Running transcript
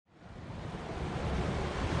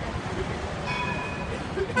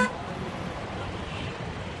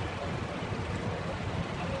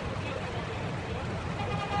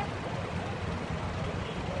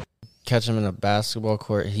catch him in a basketball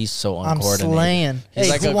court. He's so uncoordinated. I'm slaying. He's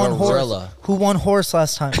like a gorilla. Who won horse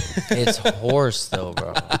last time? It's horse, though,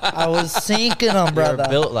 bro. I was sinking him, brother. You're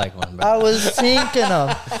built like one, bro. I was sinking him.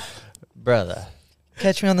 Brother.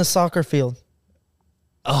 Catch me on the soccer field.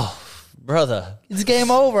 Oh, brother. It's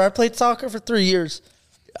game over. I played soccer for 3 years.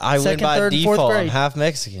 I went Second, by third, default. fourth I'm grade. half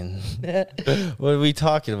Mexican. What are we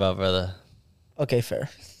talking about, brother? Okay, fair.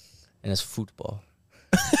 And it's football.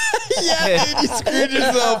 Yeah, dude, you screwed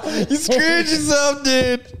yourself. You screwed yourself,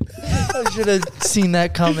 dude. I should have seen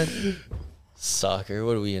that coming. Soccer.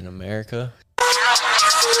 What are we in America?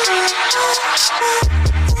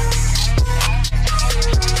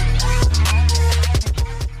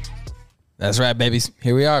 That's right, babies.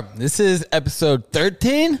 Here we are. This is episode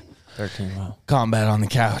 13. 13. Wow. Combat on the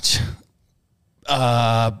Couch.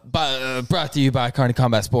 Brought to you by Carney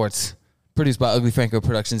Combat Sports. Produced by Uglee Franco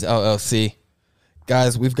Productions, LLC.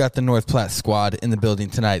 Guys, we've got the North Platte squad in the building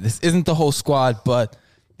tonight. This isn't the whole squad, but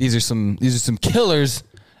these are some killers,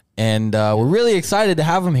 and we're really excited to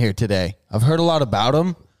have them here today. I've heard a lot about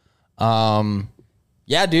them.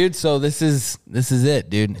 Yeah, dude. So this is it,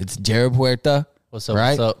 dude. It's Jareb Huerta. What's up?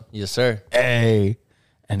 Right? What's up? Yes, sir. Hey,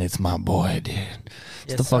 and it's my boy, dude.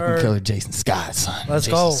 It's Yes, the fucking sir. killer, Jayson Scott, son. Let's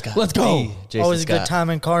Jayson go. Scott. Let's go. Hey, Jayson Always a good Scott. time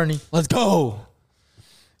in Kearney. Let's go.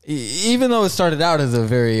 Even though it started out as a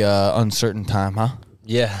very uncertain time, huh?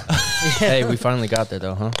 Yeah. Hey, we finally got there,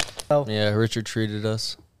 though, huh? Oh. Yeah, Richard treated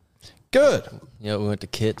us. Good. Yeah, we went to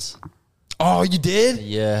Kits. Oh, you did?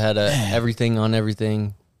 Yeah, had a everything on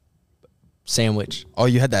everything sandwich. Oh,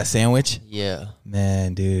 you had that sandwich? Yeah.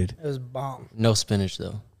 Man, dude. It was bomb. No spinach,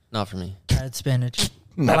 though. Not for me. I had spinach.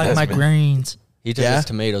 Not I like that my spinach. greens. He took Yeah? his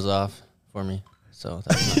tomatoes off for me. So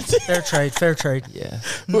that's nice. Fair trade. Fair trade. Yeah.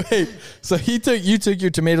 Wait, so you took your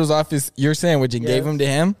tomatoes off your sandwich and Yeah. gave them to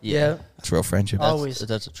him? Yeah. That's real friendship. Always.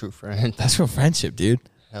 That's a true friend. That's real friendship, dude.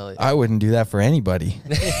 Hell yeah. I wouldn't do that for anybody.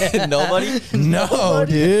 Nobody? No,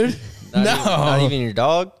 dude. Not even your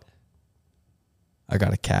dog? I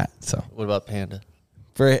got a cat, so What about Panda?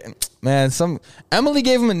 Emily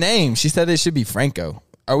gave him a name. She said it should be Franco.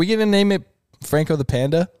 Are we gonna name it Franco the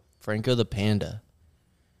Panda? Franco the Panda.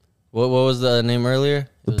 What was the name earlier?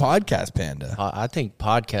 The podcast panda. I think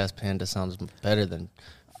Podcast Panda sounds better than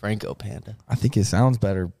Franco Panda. I think it sounds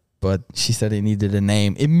better, but she said it needed a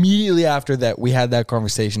name. Immediately after that, we had that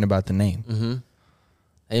conversation about the name. Mm-hmm.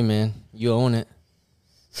 Hey, man, you own it.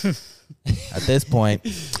 At this point,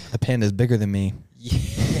 the panda's bigger than me.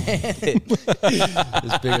 It's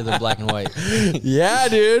bigger than black and white. Yeah,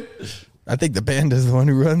 dude. I think the panda's the one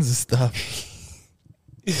who runs the stuff.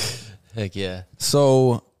 Heck yeah.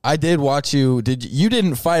 So I did watch you. You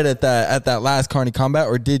didn't fight at that last Carney Combat,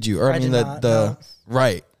 or did you? Or I did not, no.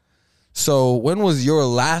 Right. So when was your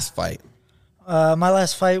last fight? My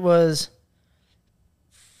last fight was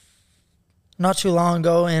not too long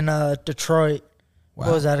ago in Detroit. Wow.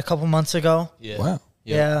 What was that, a couple months ago? Yeah. Wow.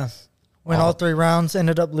 Yeah. Went all 3 rounds,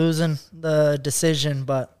 ended up losing the decision,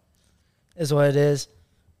 but is what it is.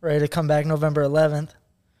 Ready to come back November 11th.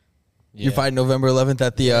 Yeah. You fight November 11th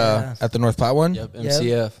at the North Platte one? Yep,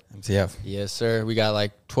 MCF. MCF. Yes, sir. We got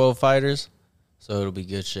like 12 fighters, so it'll be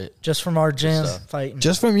good shit. Just from our gym stuff. fighting.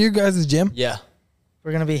 Just from you guys' gym? Yeah.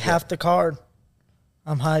 We're going to be half the card.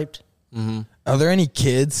 I'm hyped. Mm-hmm. Are there any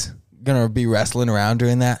kids going to be wrestling around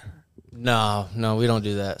during that? No, we don't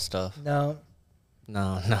do that stuff. No.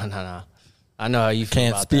 No. I know how you feel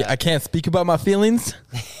about that. I can't speak about my feelings.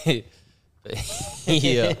 Yeah.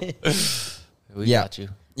 We Yeah. got you.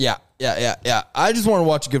 Yeah. I just want to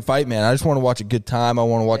watch a good fight, man. I just want to watch a good time. I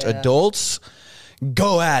want to watch adults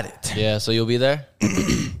go at it. Yeah, so you'll be there?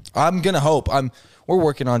 I'm gonna hope. We're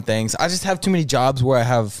working on things. I just have too many jobs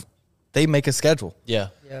where they make a schedule. Yeah.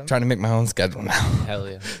 I'm trying to make my own schedule now. Hell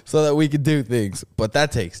yeah. So that we could do things. But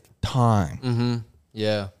that takes time. Mm-hmm.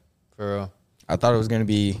 Yeah, for real. I thought it was gonna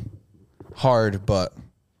be hard, but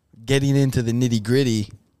getting into the nitty gritty,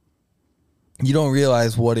 you don't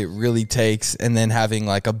realize what it really takes, and then having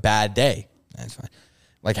like a bad day. That's fine.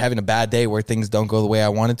 Like having a bad day where things don't go the way I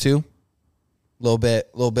wanted to. A little bit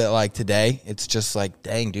like today. It's just like,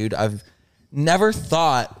 dang, dude, I've never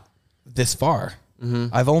thought this far. Mm-hmm.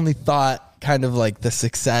 I've only thought kind of like the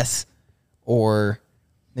success or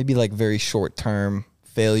maybe like very short-term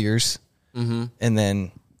failures. Mm-hmm. And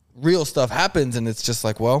then real stuff happens, and it's just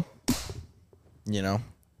like, well, what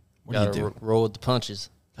do you do? Roll with the punches.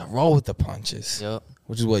 Roll with the punches. Yep.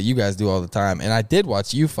 Which is what you guys do all the time. And I did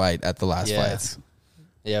watch you fight at the last fights.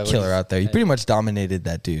 Yeah, killer out there. You pretty much dominated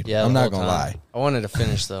that dude. Yeah, I'm the not whole gonna lie. time. I wanted to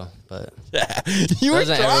finish though, but You were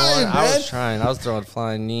wasn't trying, everyone. man. I was trying. I was throwing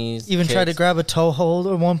flying knees. Even tried to kicks. grab a toe hold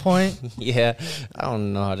at one point. Yeah, I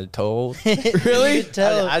don't know how to toe hold. Really? You could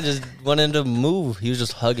tell. I just wanted to move. He was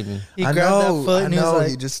just hugging me. He I grabbed know. that foot I and he know. was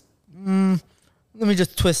like, He just. let me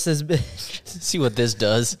just twist this bitch. See what this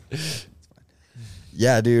does.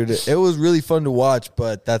 Yeah, dude. It was really fun to watch,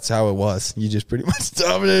 but that's how it was. You just pretty much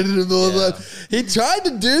dominated him the whole Yeah. time. He tried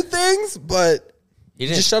to do things, but He you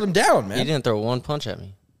didn't. just shut him down, He man. didn't throw one punch at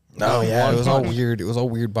me. No, Not yeah, one it was all punch. weird. It was all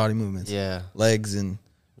weird body movements. Yeah. Legs and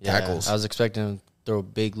Yeah, tackles. I was expecting him to throw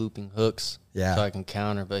big looping hooks Yeah. so I can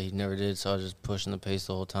counter, but he never did. So I was just pushing the pace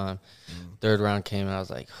the whole time. Third round came and I was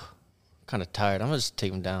like, kind of tired. I'm going to just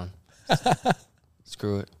take him down.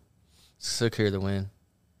 Screw it. Secure the win.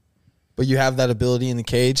 But you have that ability in the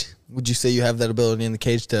cage. Would you say you have that ability in the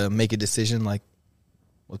cage to make a decision like,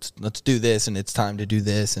 let's do this, and it's time to do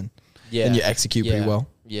this, and then you execute pretty well?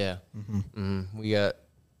 Yeah. We got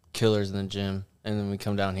killers in the gym, and then we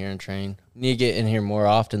come down here and train. Need to get in here more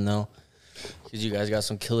often, though, because you guys got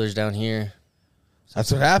some killers down here.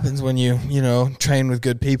 That's what happens when you train with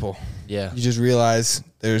good people. Yeah. You just realize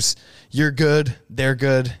you're good, they're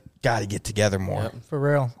good, got to get together more. Yep. For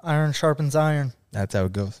real. Iron sharpens iron. That's how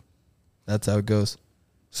it goes. That's how it goes.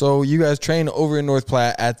 So you guys train over in North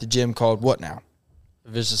Platte at the gym called what now?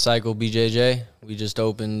 Vicious Cycle BJJ. We just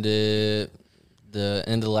opened it the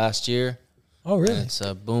end of last year. Oh, And it's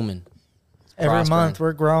booming. Every Prospering. month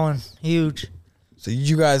we're growing. Huge. So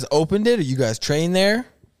you guys opened it, or you guys train there?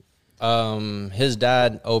 His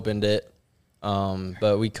dad opened it,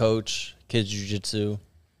 but we coach kids jiu-jitsu,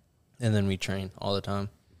 and then we train all the time.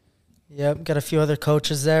 Yep. Got a few other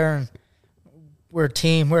coaches there, and we're a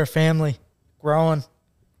team. We're a family. Growing.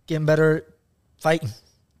 Getting better at fighting.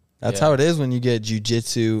 That's Yeah. how it is when you get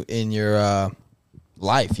jiu-jitsu in your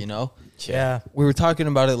life, you know? Yeah. We were talking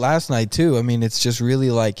about it last night, too. I mean, it's just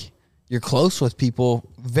really like you're close with people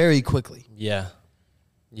very quickly. Yeah.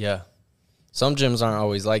 Yeah. Some gyms aren't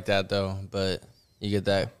always like that, though, but you get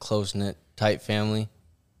that close-knit, tight family.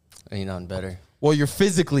 Ain't nothing better. Well, you're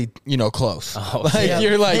physically, close. Oh, like yeah.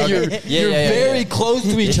 you're like you're very yeah. close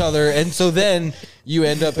to each other, and so then you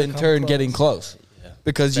end up in turn close. getting close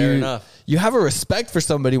because Fair enough. you have a respect for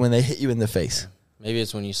somebody when they hit you in the face. Maybe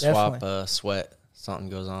it's when you swap Definitely. sweat, something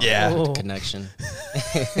goes on. Yeah. With the Oh. connection.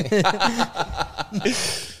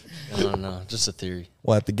 I don't know. Just a theory.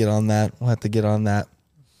 We'll have to get on that.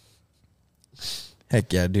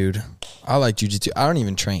 Heck yeah, dude. I like jiu-jitsu. I don't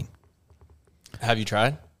even train. Have you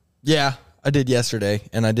tried? Yeah, I did yesterday,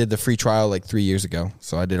 and I did the free trial like 3 years ago,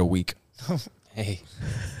 so I did a week. Hey.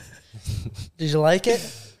 Did you like it?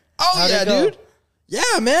 Oh, How'd yeah, it go? dude.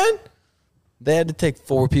 Yeah, man. They had to take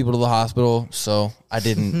 4 people to the hospital, so I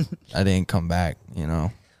didn't come back,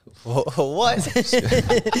 What?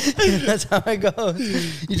 That's how it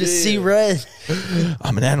goes. You just see red.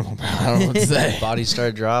 I'm an animal, bro. I don't know what to say. Bodies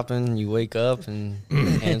start dropping. You wake up and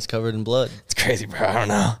hands covered in blood. It's crazy, bro. I don't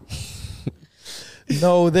know.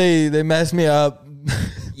 No, they messed me up.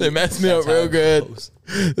 They messed me up That's how real it good. goes.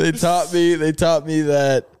 They taught me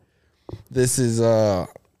that this is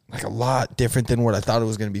like a lot different than what I thought it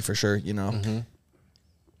was going to be for sure, You're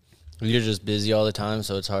just busy all the time,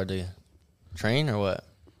 so it's hard to train or what?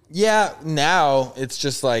 Yeah, now it's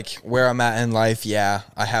just like where I'm at in life. Yeah,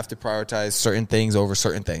 I have to prioritize certain things over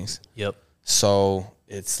certain things. Yep. So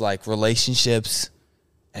it's like relationships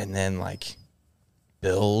and then like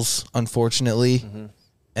bills, unfortunately.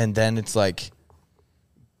 And then it's like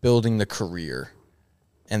building the career.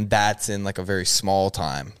 And that's in like a very small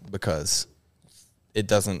time because it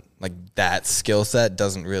doesn't like that skill set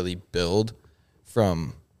doesn't really build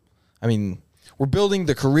from, we're building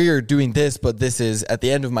the career doing this, but this is at the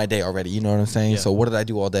end of my day already. You know what I'm saying? Yeah. So what did I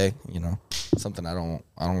do all day? Something I don't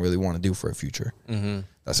really want to do for a future.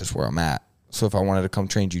 That's just where I'm at. So if I wanted to come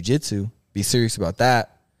train jiu-jitsu, be serious about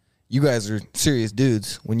that. You guys are serious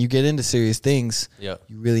dudes. When you get into serious things, Yep.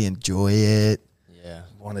 you really enjoy it. Yeah.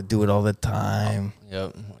 You want to do it all the time.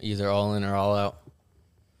 Yep. Either all in or all out.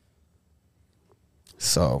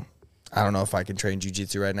 So I don't know if I can train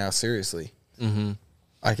jiu-jitsu right now seriously.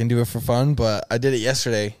 I can do it for fun, but I did it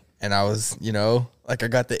yesterday, and I was, like I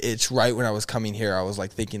got the itch right when I was coming here. I was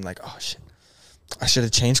like thinking like, oh shit, I should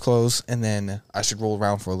have changed clothes, and then I should roll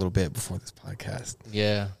around for a little bit before this podcast.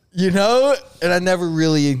 Yeah. And I never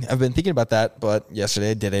really, I've been thinking about that, but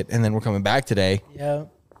yesterday I did it, and then we're coming back today. Yeah.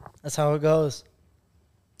 That's how it goes.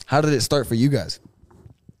 How did it start for you guys?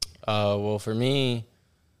 Well, for me,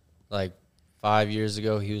 like 5 years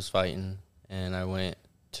ago, he was fighting, and I went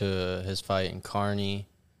to his fight in Kearney.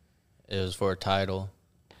 It was for a title,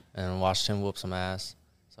 and watched him whoop some ass.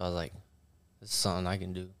 So I was like, this is something I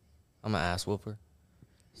can do. I'm an ass whooper.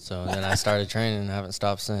 So then I started training and haven't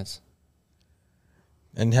stopped since.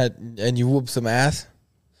 And you whoop some ass?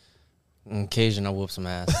 On occasion, I whoop some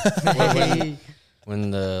ass. when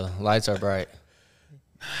the lights are bright.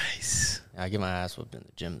 Nice. I get my ass whooped in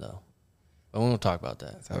the gym, though. But we won't talk about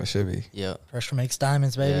that. That's how it should be. Yeah. Pressure makes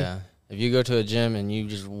diamonds, baby. Yeah. If you go to a gym and you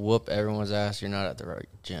just whoop everyone's ass, you're not at the right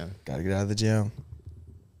gym. Gotta get out of the gym.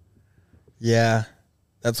 Yeah.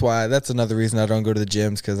 That's another reason I don't go to the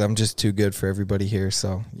gyms, because I'm just too good for everybody here.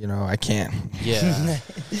 So, I can't. Yeah.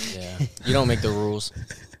 Yeah. You don't make the rules.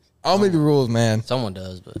 I'll make the rules, man. Someone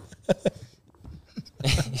does, but.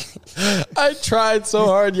 I tried so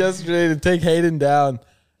hard yesterday to take Hayden down.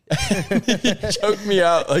 He choked me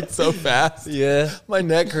out like so fast. Yeah. My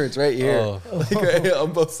neck hurts right here. Oh. Like right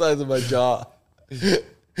on both sides of my jaw. It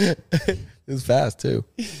was fast too.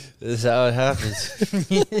 This is how it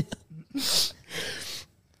happens.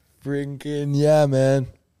 Freaking yeah, man.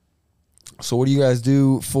 So what do you guys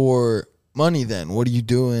do for money then? What are you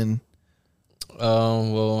doing?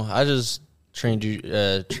 Well, I just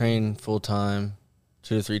train full time,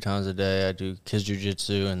 2 to 3 times a day. I do kids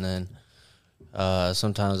jiu-jitsu, and then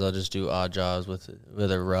sometimes I'll just do odd jobs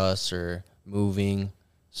with a Russ or moving.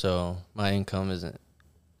 So my income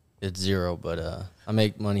it's zero, but I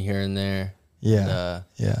make money here and there. Yeah.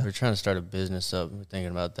 And, we're trying to start a business up. We're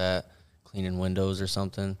thinking about that, cleaning windows or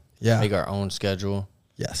something. Yeah. Make our own schedule.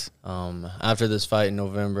 Yes. After this fight in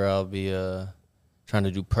November, I'll be trying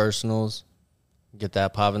to do personals, get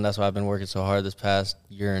that popping. That's why I've been working so hard this past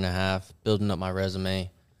year and a half, building up my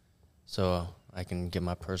resume so I can get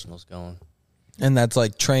my personals going. And that's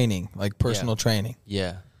like training, like personal training.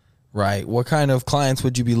 Yeah. Right. What kind of clients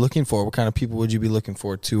would you be looking for? What kind of people would you be looking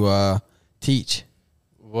for to teach?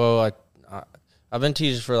 Well, I've been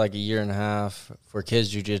teaching for like a year and a half for kids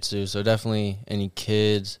jiu-jitsu, so definitely any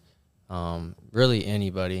kids, really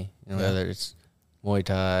anybody, whether it's Muay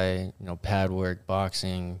Thai, pad work,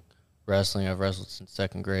 boxing, wrestling. I've wrestled since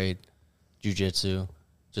 2nd grade, jiu-jitsu,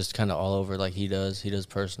 just kind of all over like he does. He does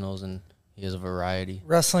personals, and he has a variety.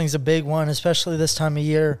 Wrestling's a big one, especially this time of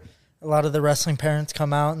year. A lot of the wrestling parents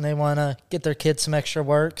come out and they want to get their kids some extra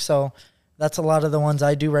work. So that's a lot of the ones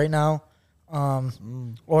I do right now.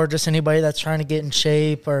 Or just anybody that's trying to get in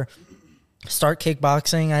shape or start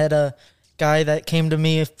kickboxing. I had a guy that came to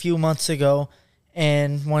me a few months ago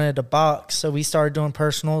and wanted to box. So we started doing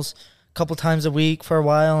personals a couple times a week for a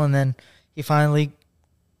while, and then he finally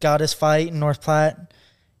got his fight in North Platte.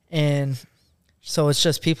 And so it's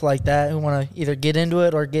just people like that who want to either get into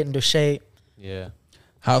it or get into shape. Yeah.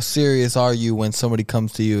 How serious are you when somebody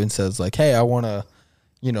comes to you and says like, hey, I want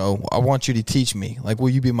you to teach me? Like, will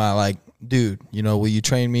you be my like, dude, will you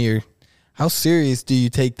train me? Or how serious do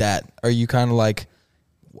you take that? Are you kind of like,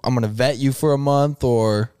 I'm going to vet you for a month,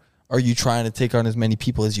 or are you trying to take on as many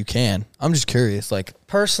people as you can? I'm just curious. Like,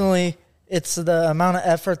 personally, it's the amount of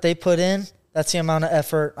effort they put in. That's the amount of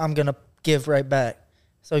effort I'm going to give right back.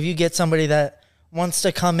 So if you get somebody that wants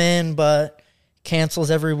to come in but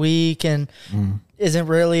cancels every week and isn't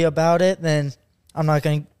really about it, then I'm not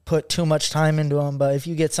going to put too much time into them. But if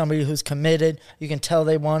you get somebody who's committed, you can tell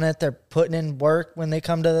they want it, they're putting in work when they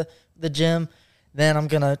come to the gym, then I'm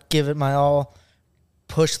going to give it my all,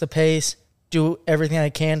 push the pace, do everything I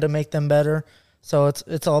can to make them better. So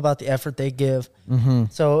it's all about the effort they give. Mm-hmm.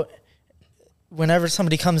 So whenever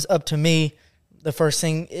somebody comes up to me, the first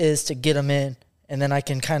thing is to get them in, and then I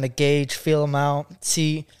can kind of gauge, feel them out,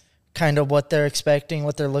 see kind of what they're expecting,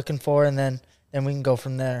 what they're looking for, and then we can go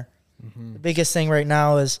from there. Mm-hmm. The biggest thing right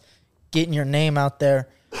now is getting your name out there,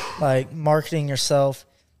 like marketing yourself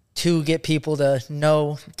to get people to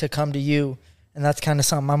know to come to you. And that's kind of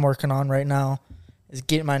something I'm working on right now, is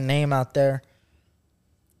getting my name out there.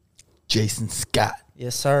 Jayson Scott.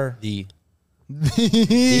 Yes, sir. The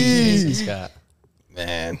Jayson Scott.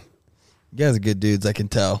 Man, you guys are good dudes, I can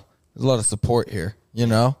tell. There's a lot of support here, We've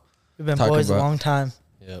been boys a long time.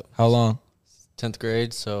 Yep. How long? 10th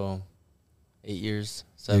grade, so 8 years,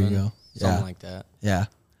 There you 7, go. something like that. Yeah.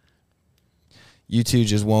 You two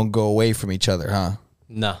just won't go away from each other, huh?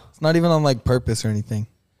 No. It's not even on like purpose or anything.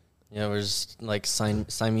 Yeah, we're just like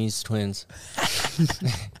Siamese twins.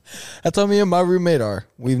 That's how me and my roommate are.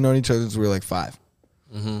 We've known each other since we were like 5.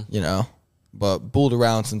 Mm-hmm. But bulled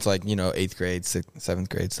around since like, 8th grade, 7th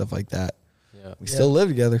grade, stuff like that. Yeah. We still live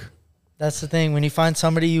together. That's the thing. When you find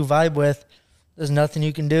somebody you vibe with, there's nothing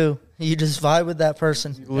you can do. You just vibe with that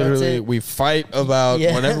person. Literally, we fight about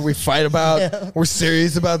whenever we fight about, we're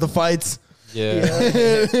serious about the fights.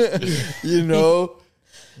 Yeah.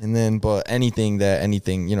 And then, but anything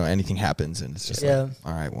happens, and it's just like,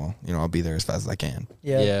 all right, well, I'll be there as fast as I can.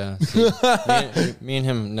 Yeah. See, me and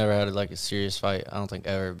him never had like a serious fight. I don't think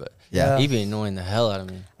ever, but he'd be annoying the hell out of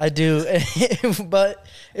me. I do, but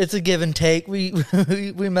it's a give and take. We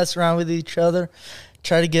mess around with each other,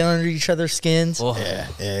 try to get under each other's skins. Oh.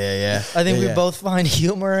 Yeah. I think we both find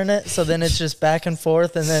humor in it, so then it's just back and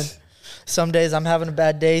forth, and then some days I'm having a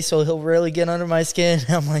bad day, so he'll really get under my skin.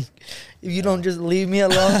 I'm like, if you don't just leave me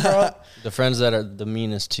alone, bro. The friends that are the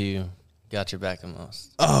meanest to you got your back the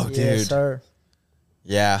most. Oh, dude. Yes, sir.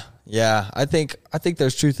 Yeah. I think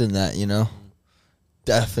there's truth in that,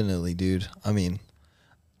 Definitely, dude. I mean,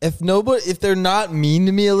 if they're not mean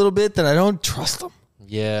to me a little bit, then I don't trust them.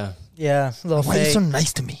 Yeah. Yeah, a little Why are you fake. so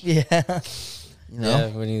nice to me? Yeah. Yeah,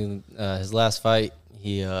 when his last fight,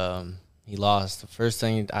 he lost. The first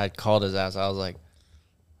thing I called his ass, I was like,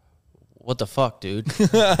 "What the fuck, dude?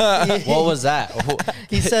 What was that?"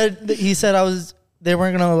 He said they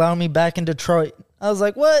weren't going to allow me back in Detroit. I was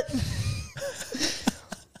like, "What?"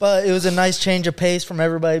 But it was a nice change of pace from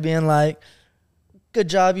everybody being like, "Good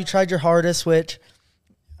job, you tried your hardest," which,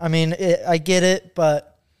 I mean, I get it,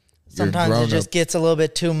 but sometimes it just gets a little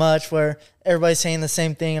bit too much where everybody's saying the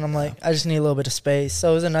same thing, and I'm like, I just need a little bit of space.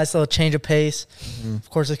 So it was a nice little change of pace. Mm-hmm. Of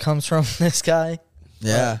course, it comes from this guy.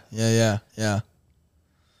 Yeah.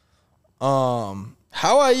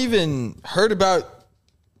 How I even heard about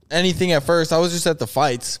anything at first, I was just at the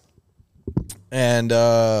fights, and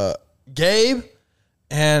Gabe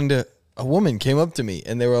and a woman came up to me,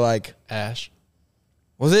 and they were like, Ash.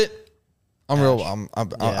 Was it? I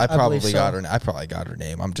probably so. got her. I probably got her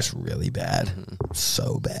name. I'm just really bad,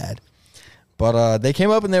 so bad. But they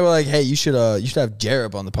came up and they were like, "Hey, you should have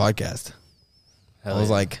Jareb on the podcast." Hell I was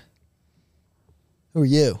yeah. like, "Who are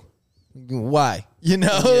you? Why?" That's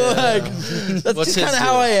kind of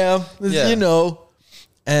how I am.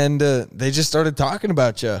 And they just started talking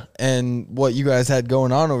about you and what you guys had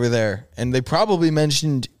going on over there, and they probably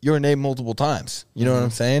mentioned your name multiple times. You know what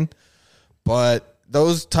I'm saying? But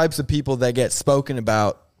those types of people that get spoken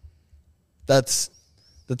about, there's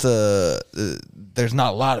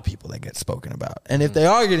not a lot of people that get spoken about. And if they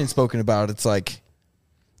are getting spoken about, it's like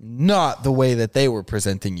not the way that they were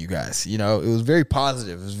presenting you guys. It was very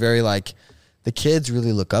positive. It was very like the kids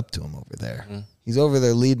really look up to him over there. He's over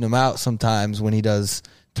there leading them out sometimes when he does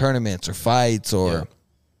tournaments or fights or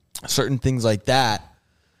certain things like that.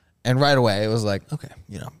 And right away it was like, okay,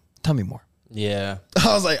 tell me more. Yeah.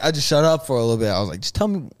 I was like, I just shut up for a little bit. I was like, just tell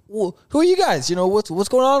me, who are you guys? What's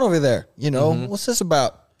going on over there? What's this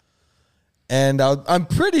about? And I'm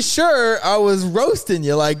pretty sure I was roasting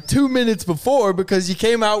you like 2 minutes before because you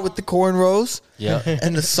came out with the cornrows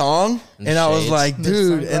and the song. And I was like,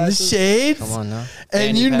 dude, and the shades. Come on now.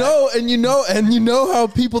 And you know how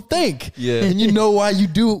people think. Yeah. And you know why you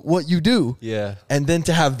do what you do. Yeah. And then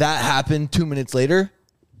to have that happen 2 minutes later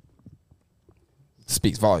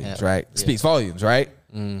speaks volumes, right? Yeah. Speaks volumes, right?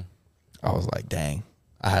 I was like, dang,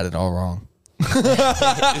 I had it all wrong.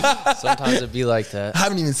 Sometimes it'd be like that. I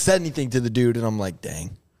haven't even said anything to the dude, and I'm like,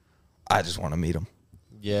 dang, I just want to meet him.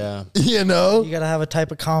 Yeah. You got to have a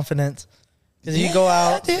type of confidence. Because if you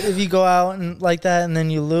go out and like that and then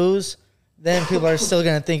you lose, then people are still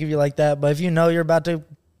going to think of you like that. But if you know you're about to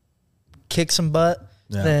kick some butt,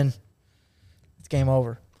 then it's game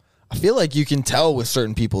over. I feel like you can tell with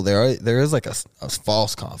certain people there is like a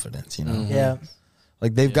false confidence, Yeah.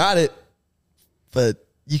 Like they've got it, but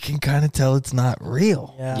you can kind of tell it's not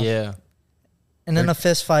real. Yeah. And in a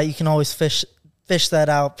fist fight, you can always fish that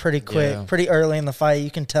out pretty quick, pretty early in the fight.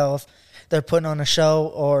 You can tell if they're putting on a show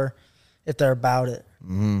or if they're about it.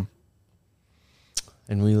 And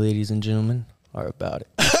we, ladies and gentlemen, are about it.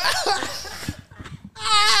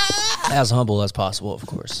 As humble as possible, of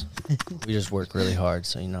course. We just work really hard,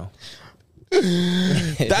 so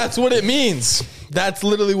That's what it means. That's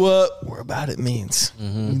literally what we're about it means. We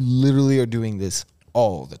literally are doing this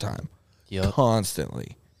all the time.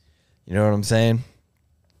 Constantly. You know what I'm saying?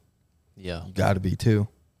 Yeah. You got to be too.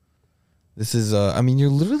 This is you're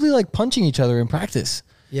literally like punching each other in practice.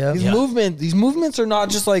 Yeah. These movements are not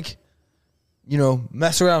just like,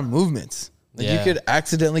 mess around movements. Like you could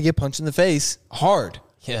accidentally get punched in the face hard.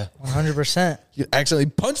 Yeah. 100%. You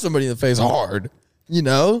accidentally punch somebody in the face hard,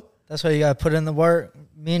 That's why you got to put in the work.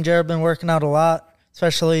 Me and Jareb have been working out a lot,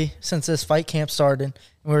 especially since this fight camp started. And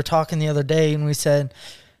we were talking the other day, and we said,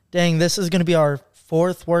 dang, this is going to be our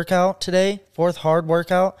fourth hard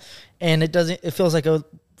workout, and it feels like a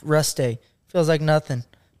rest day. It feels like nothing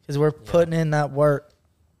because we're putting in that work.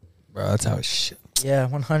 Bro, that's how it should. Yeah,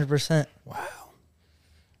 100%. Wow.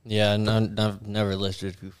 Yeah, and I've never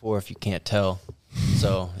lifted before, if you can't tell.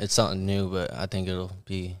 So it's something new, but I think it'll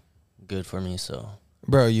be good for me. So,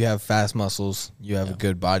 bro, you have fast muscles. You have a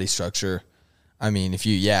good body structure. I mean, if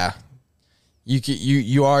you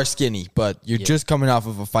are skinny, but you're just coming off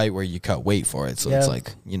of a fight where you cut weight for it. So it's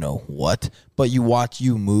like, what? But you watch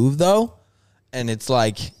you move though, and it's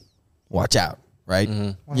like, watch out, right?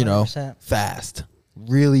 100%. Fast,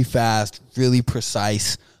 really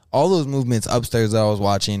precise. All those movements upstairs that I was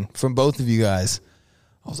watching from both of you guys,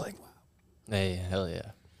 I was like, wow. Hey, hell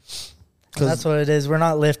yeah. And that's what it is. We're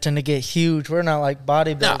not lifting to get huge. We're not like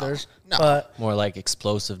bodybuilders, but more like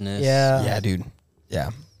explosiveness. Yeah, dude. Yeah.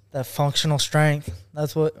 That functional strength.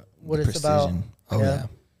 That's what it's about. Oh yeah.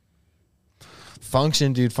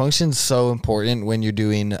 Function, dude. Function's so important when you're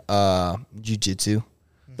doing jiu-jitsu.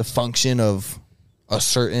 The function of a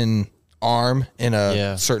certain arm in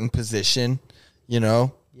a certain position, Yeah,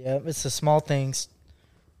 it's the small things.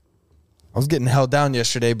 I was getting held down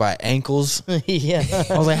yesterday by ankles. Yeah.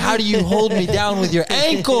 I was like, how do you hold me down with your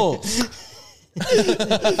ankles? It's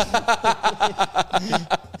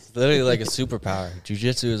literally like a superpower.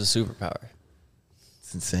 Jiu-jitsu is a superpower.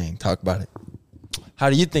 It's insane. Talk about it. How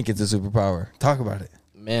do you think it's a superpower? Talk about it.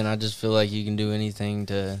 Man, I just feel like you can do anything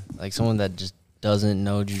to, like, someone that just doesn't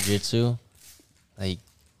know jiu-jitsu. Like,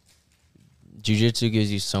 jiu-jitsu gives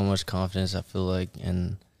you so much confidence, I feel like,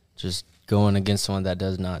 and just going against someone that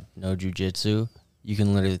does not know jiu-jitsu, you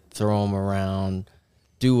can literally throw them around,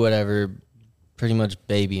 do whatever, pretty much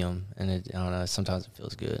baby them, and I don't know, sometimes it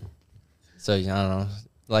feels good. So, I don't know,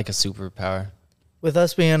 like a superpower. With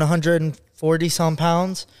us being 140 some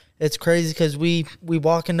pounds, it's crazy because we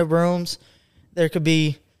walk into rooms, there could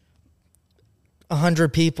be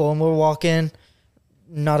 100 people, and we'll walk in,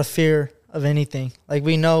 not a fear of anything. Like,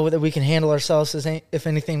 we know that we can handle ourselves if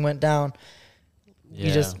anything went down.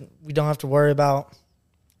 Yeah. We don't have to worry about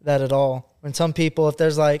that at all. When some people, if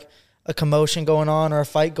there's like a commotion going on or a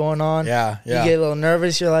fight going on, you get a little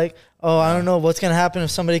nervous. You're like, oh, I don't know what's going to happen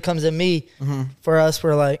if somebody comes at me. Mm-hmm. For us,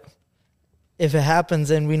 we're like, if it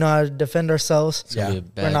happens and we know how to defend ourselves,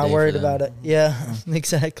 we're not worried about it. Yeah,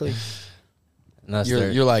 exactly. And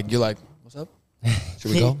you're like, what's up?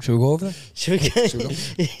 Should we go? Should we go over there? Should we go?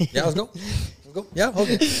 Yeah, let's go. Yeah,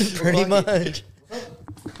 okay. Pretty much.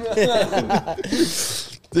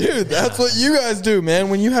 Dude, that's what you guys do, man.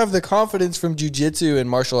 When you have the confidence from jiu-jitsu and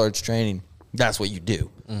martial arts training, that's what you do.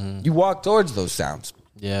 Mm-hmm. You walk towards those sounds.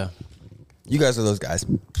 Yeah. You guys are those guys.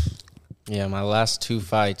 Yeah, my last two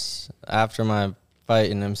fights, after my fight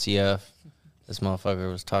in MCF, this motherfucker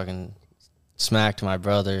was talking smack to my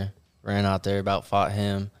brother, ran out there, about fought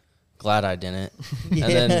him. Glad I didn't.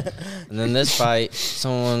 And then this fight,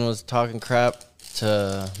 someone was talking crap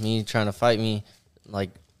to me, trying to fight me,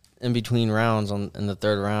 like, in between rounds in the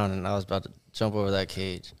third round, and I was about to jump over that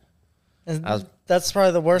cage. That's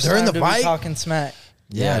probably the worst time the to fight? be talking smack.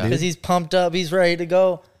 Yeah, dude. Because he's pumped up. He's ready to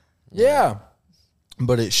go. Yeah.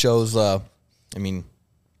 But it shows, only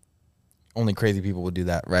crazy people would do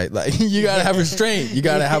that, right? Like, you got to have restraint. You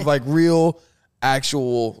got to have, like, real,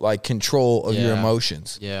 actual, like, control of your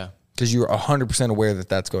emotions. Yeah. Because you're 100% aware that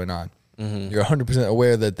that's going on. Mm-hmm. You're 100%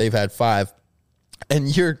 aware that they've had 5,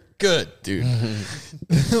 and you're good, dude.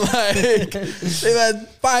 Like, they've had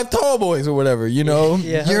 5 tall boys or whatever,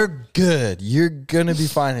 Yeah. You're good. You're gonna be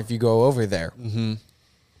fine if you go over there. Mm-hmm.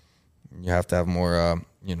 You have to have more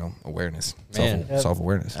awareness.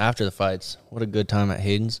 Self-awareness. After the fights, what a good time at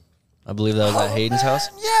Hayden's. I believe that was at Hayden's house.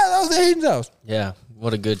 Yeah, that was at Hayden's house. Yeah,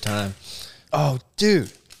 what a good time. Oh,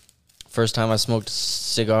 dude. First time I smoked a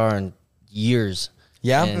cigar in years.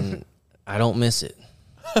 Yeah? And I don't miss it.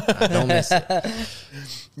 I don't miss it.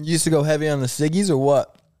 You used to go heavy on the ciggies or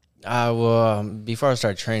what? Before I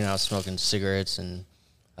started training, I was smoking cigarettes and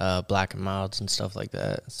Black and Milds and stuff like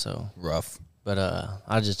that. So rough. But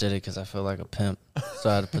I just did it because I feel like a pimp. So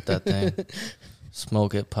I had to put that thing,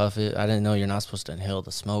 smoke it, puff it. I didn't know you're not supposed to inhale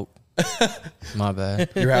the smoke. My bad.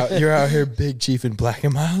 You're out here, big chief in Black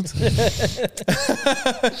and Milds.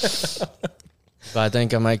 But I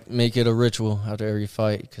think I might make it a ritual after every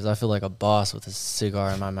fight because I feel like a boss with a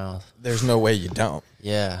cigar in my mouth. There's no way you don't.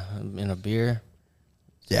 Yeah, in a beer.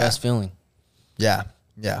 Yeah. Best feeling. Yeah.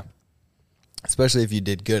 Especially if you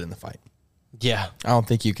did good in the fight. Yeah. I don't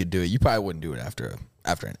think you could do it. You probably wouldn't do it after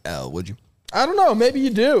an L, would you? I don't know. Maybe you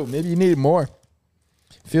do. Maybe you need it more.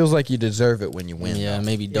 Feels like you deserve it when you win. Yeah, though.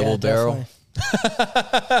 maybe double barrel.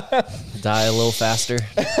 Die a little faster.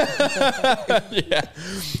 Yeah.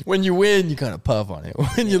 When you win, you kind of puff on it.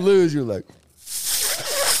 When you lose, you're like.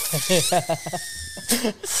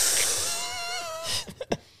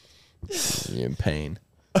 You're in pain.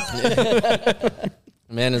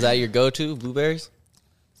 Man, is that your go-to, blueberries?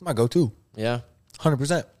 It's my go-to. Yeah.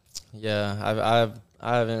 100%. Yeah,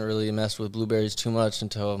 I haven't really messed with blueberries too much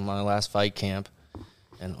until my last fight camp.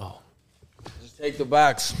 And, Just take the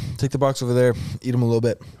box. Take the box over there. Eat them a little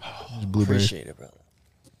bit. Blueberries. appreciate it, brother.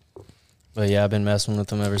 But, yeah, I've been messing with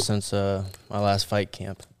them ever since my last fight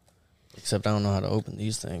camp. Except I don't know how to open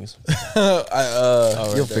these things.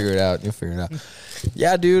 You'll figure it out. You'll figure it out.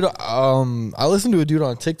 Yeah, dude. I listened to a dude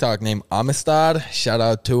on TikTok named Amistad. Shout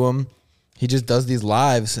out to him. He just does these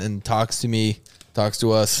lives and talks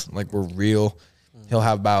to us like we're real. He'll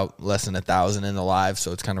have about less than 1,000 in the live,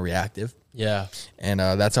 so it's kind of reactive. Yeah. And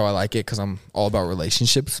that's how I like it because I'm all about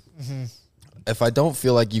relationships. Mm-hmm. If I don't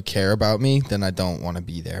feel like you care about me, then I don't want to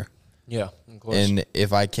be there. Yeah, of course. And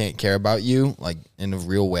if I can't care about you, like in a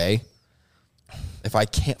real way, if I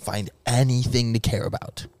can't find anything to care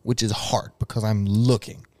about, which is hard because I'm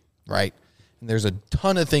looking, right? And there's a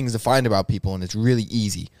ton of things to find about people, and it's really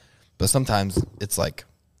easy. But sometimes it's like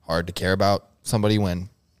hard to care about somebody when,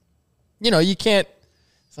 you can't.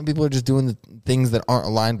 Some people are just doing the things that aren't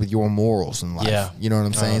aligned with your morals in life. Yeah. You know what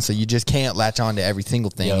I'm saying? So you just can't latch on to every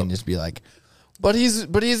single thing and just be like, but he's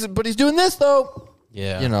doing this though.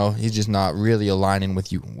 Yeah. He's just not really aligning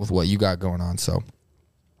with you, with what you got going on. So,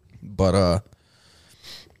 but,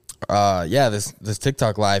 this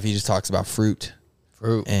TikTok live, he just talks about fruit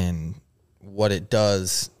and what it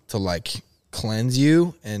does to like cleanse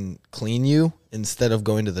you and clean you instead of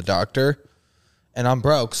going to the doctor. And I'm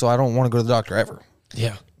broke, so I don't want to go to the doctor ever.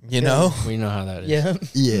 Yeah. You know? We know how that is.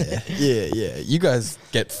 Yeah. Yeah. You guys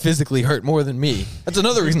get physically hurt more than me. That's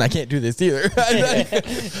another reason I can't do this either.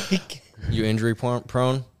 You injury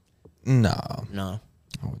prone? No. I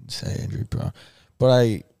wouldn't say injury prone.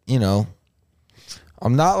 But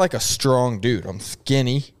I'm not like a strong dude. I'm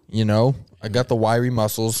skinny, I got the wiry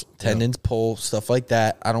muscles, tendons pull, stuff like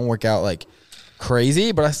that. I don't work out like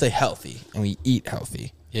crazy, but I stay healthy and we eat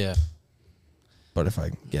healthy. Yeah. But if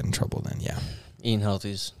I get in trouble, then yeah. Eating healthy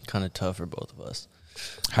is kind of tough for both of us.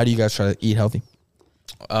 How do you guys try to eat healthy?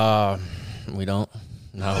 We don't.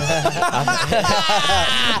 No.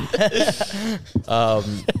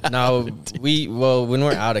 When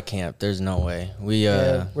we're out of camp, there's no way.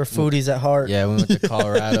 We're foodies at heart. Yeah, we went to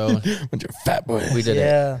Colorado. Bunch of fat boys. We did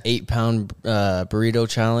an 8-pound burrito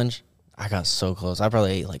challenge. I got so close. I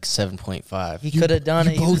probably ate like 7.5. He could have done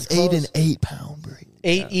it. You both ate an 8-pound burrito.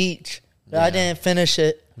 8 each. Yeah. I didn't finish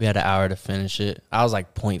it. We had an hour to finish it. I was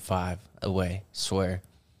like 0.5 away. Swear.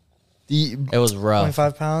 It was rough.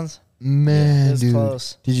 25 pounds. Man, it was dude.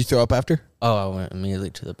 close. Did you throw up after? Oh, I went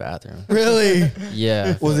immediately to the bathroom. Really?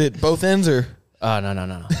 Yeah. Was it both ends or?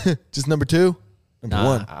 No. Just number 2? Number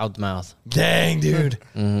 1? Out the mouth. Dang, dude.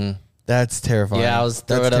 Mm-hmm. That's terrifying. Yeah, I was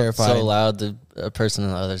throwing up terrifying. so loud the person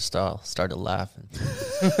in the other stall started laughing.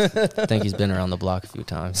 I think he's been around the block a few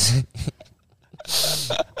times.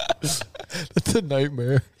 That's a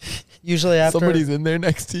nightmare. Usually after somebody's in there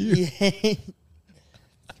next to you. Yeah.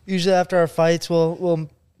 Usually after our fights, we'll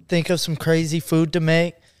think of some crazy food to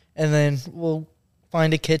make, and then we'll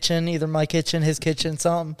find a kitchen, either my kitchen, his kitchen,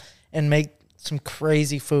 something, and make some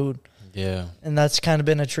crazy food. Yeah. And that's kind of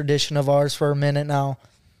been a tradition of ours for a minute now.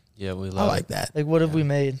 Yeah, we love I like that. Like, what have we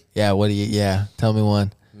made? Yeah, what do you? Yeah, tell me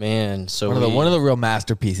one. Man, so one of the real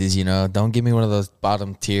masterpieces. Don't give me one of those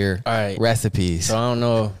bottom tier recipes. So I don't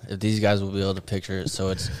know if these guys will be able to picture it. So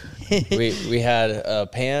it's we had a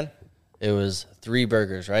pan. It was 3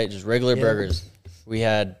 burgers, right? Just regular burgers. We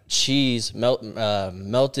had cheese,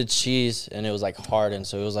 melted cheese, and it was like hardened,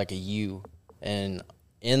 so it was like a U. And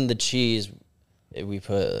in the cheese, we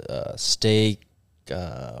put steak,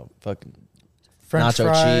 fucking French nacho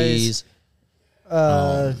fries,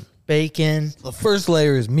 cheese, bacon. The first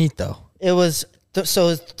layer is meat, though. It was so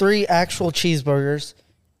it's 3 actual cheeseburgers,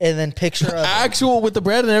 and then picture of actual with the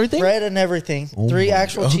bread and everything. Bread and everything. 3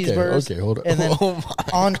 actual cheeseburgers. Okay, hold on. And then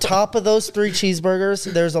on top of those 3 cheeseburgers,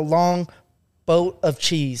 there's a long boat of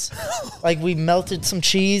cheese. Like, we melted some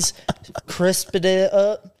cheese, crisped it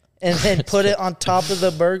up, and then put it on top of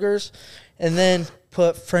the burgers, and then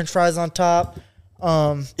put French fries on top.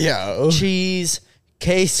 Cheese,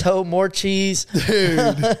 queso, more cheese,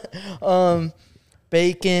 dude.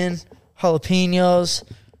 Bacon, jalapenos.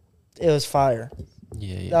 It was fire.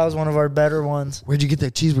 Yeah. That was one of our better ones. Where'd you get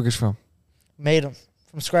that cheeseburgers from? Made them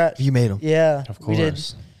from scratch. You made them? Yeah, of course. We did.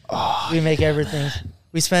 We make everything.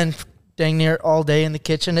 We spend dang near all day in the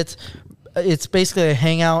kitchen. It's basically a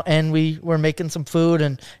hangout, and we're making some food,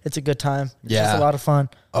 and it's a good time. It's just a lot of fun.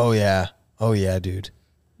 Oh yeah, dude.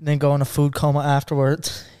 And then go in a food coma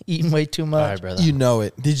afterwards, eating way too much. All right, brother. You know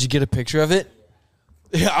it. Did you get a picture of it?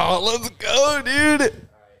 Yeah, let's go, dude.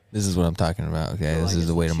 This is what I'm talking about. Okay, this is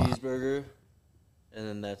the way to my cheeseburger, and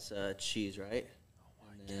then that's cheese, right?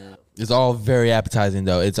 It's all very appetizing,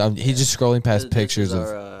 though. It's he's just scrolling past pictures of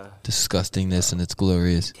disgustingness, and it's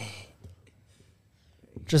glorious.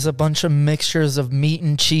 Just a bunch of mixtures of meat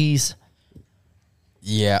and cheese.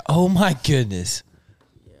 Yeah. Oh my goodness.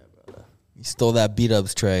 Yeah, brother. You stole that beat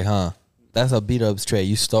ups tray, huh? That's a beat ups tray.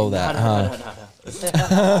 You stole that, huh?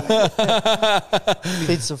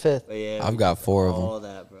 Pleads the fifth. Yeah, I've got 4 of them. all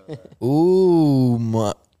that, brother. Ooh,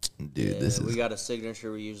 dude, Yeah, this is. we got a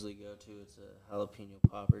signature we usually go to. It's a jalapeno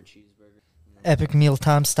popper cheeseburger. Epic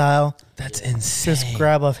mealtime style. That's insane. Just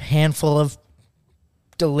grab a handful of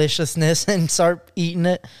deliciousness and start eating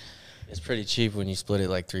it. It's pretty cheap when you split it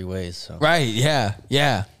like 3 ways. So. Right, yeah,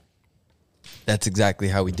 yeah. That's exactly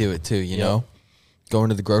how we do it too, you know? Going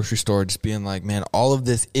to the grocery store, just being like, man, all of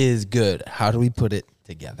this is good. How do we put it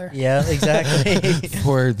together? Yeah, exactly.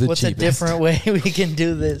 For the What's cheapest. a different way we can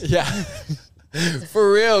do this? Yeah.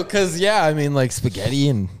 For real, because, yeah, I mean, like spaghetti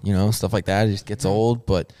and, you know, stuff like that, it just gets old,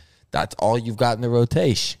 but that's all you've got in the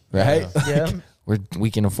rotation, right? Yeah.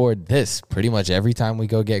 We can afford this pretty much every time we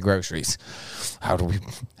go get groceries. How do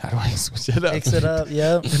I switch it up? Mix it up,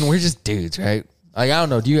 yep. And we're just dudes, right? Like, I don't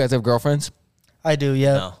know. Do you guys have girlfriends? I do,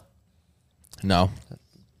 yeah. No. No.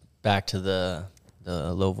 Back to the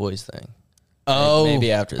low voice thing. Oh.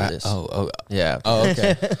 Maybe after this. Yeah. Oh,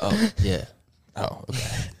 okay. Oh, Yeah. oh,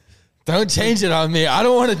 okay. Don't change it on me. I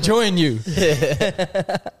don't want to join you.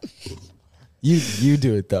 You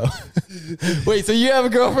do it, though. Wait, so you have a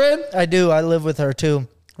girlfriend? I do. I live with her, too.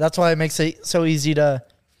 That's why it makes it so easy to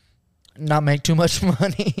not make too much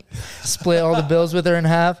money. Split all the bills with her in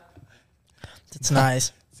half. It's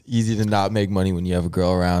nice. It's easy to not make money when you have a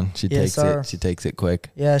girl around. She Yes, takes sir. it. She takes it quick.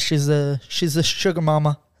 Yeah, she's the sugar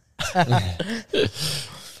mama.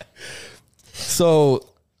 So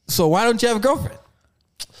why don't you have a girlfriend?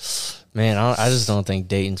 Man, I just don't think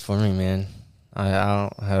dating's for me, man. I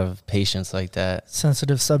don't have patience like that.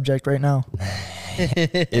 Sensitive subject right now.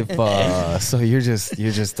 If so, you're just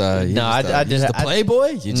No, I did- the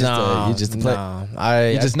playboy. You just the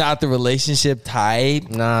play. You're just not the relationship type.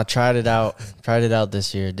 Nah, tried it out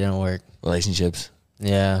this year. It didn't work. Relationships.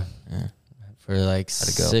 Yeah. Yeah. For like How'd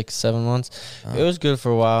it go? 6-7 months. It was good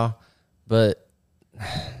for a while, but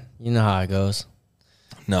you know how it goes.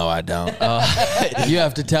 No, I don't. You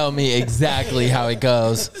have to tell me exactly how it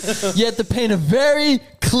goes. You have to paint a very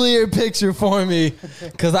clear picture for me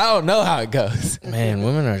because I don't know how it goes. Man,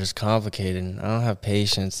 women are just complicated. I don't have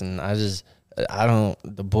patience, and the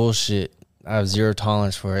bullshit. I have zero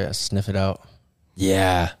tolerance for it. I sniff it out.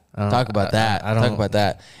 Yeah. Talk about that. I don't- Talk about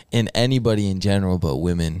that. In anybody in general, but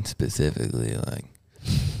women specifically. Like,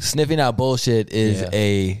 sniffing out bullshit is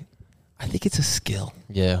I think it's a skill.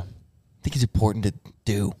 Yeah. I think it's important to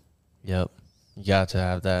do. Yep. You got to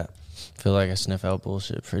have that. I feel like I sniff out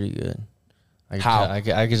bullshit pretty good. How? I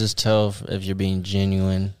could just tell if you're being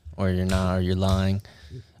genuine or you're not, or you're lying.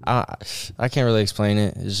 I can't really explain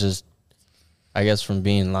it. It's just, I guess, from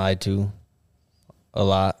being lied to a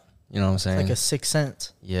lot. You know what I'm saying? Like a sixth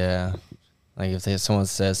sense. Yeah. Like if someone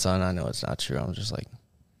says something, I know it's not true. I'm just like,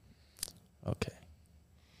 okay.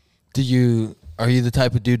 Are you the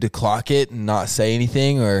type of dude to clock it and not say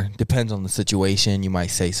anything, or depends on the situation? You might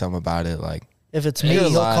say something about it, like, If it's me, You're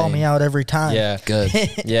he'll call lying. me out every time. Yeah. good.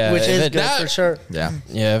 Yeah. Which if is it- good for sure. Yeah.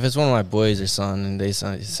 Yeah. If it's one of my boys or something and they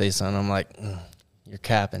say something, I'm like, you're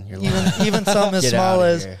capping. You're lying. Even something as Get small outta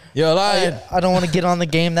as here. You're lying. I don't want to get on the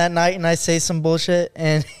game that night and I say some bullshit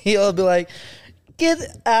and he'll be like, get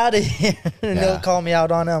out of here. And Yeah. he'll call me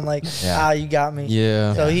out on it. I'm like, Yeah. you got me.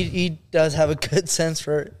 Yeah. So he does have a good sense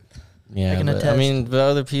for it. Yeah, I can but, attest. but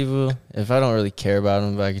other people, if I don't really care about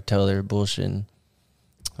them, but I could tell they're bullshitting,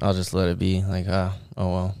 I'll just let it be. Like, oh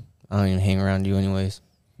well, I don't even hang around you anyways.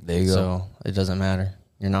 There you go. So it doesn't matter.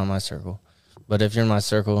 You're not in my circle. But if you're in my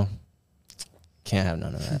circle, can't have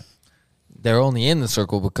none of that. They're only in the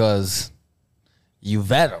circle because you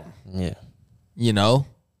vet them. Yeah. You know,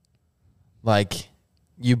 like,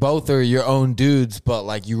 you both are your own dudes, but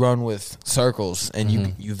like you run with circles and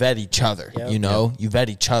you vet each other. Yep. You know, you vet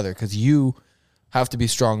each other because you have to be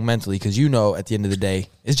strong mentally because you know at the end of the day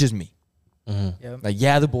it's just me. Yep. Like,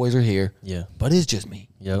 yeah, the boys are here, Yeah. but it's just me.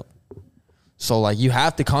 Yep. So like you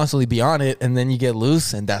have to constantly be on it, and then you get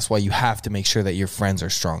loose, and that's why you have to make sure that your friends are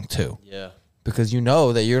strong too, Yeah. because you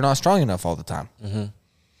know that you're not strong enough all the time.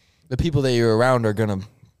 The people that you're around are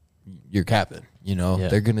you're capping. You know, Yeah.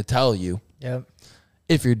 they're gonna tell you Yep.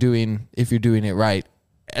 if you're doing it right.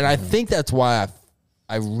 And I think that's why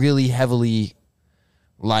I really heavily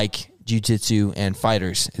like jiu-jitsu and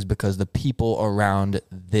fighters, is because the people around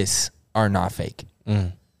this are not fake.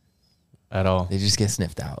 At all. They just get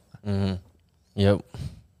sniffed out. Yep.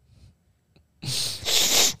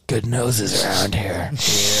 good noses around here.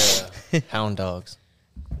 Yeah. Hound dogs.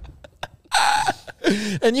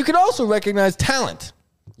 And you can also recognize talent.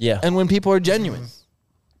 Yeah. And when people are genuine.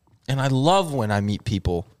 And I love when I meet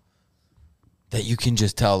people that you can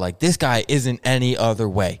just tell, like, this guy isn't any other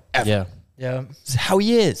way ever. Yeah. Yeah. It's how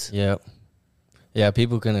he is. Yeah. Yeah,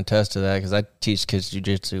 people can attest to that because I teach kids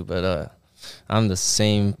jiu-jitsu, but I'm the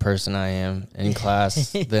same person I am in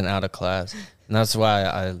class than out of class. And that's why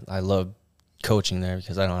I love coaching there,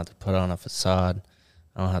 because I don't have to put on a facade.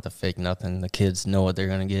 I don't have to fake nothing. The kids know what they're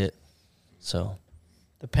going to get. So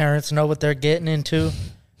The parents know what they're getting into,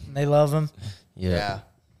 and they love them. yeah.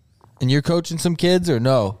 And you're coaching some kids or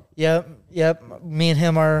no? Yep. Me and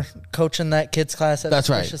him are coaching that kids class at That's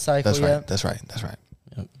the right. Vicious Cycle. That's yep. right. That's right. That's right.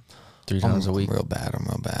 Yep. 3 times a week. I'm real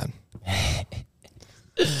bad.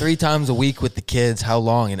 3 times a week with the kids. How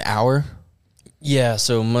long? An hour? Yeah,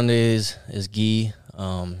 so Mondays is gi,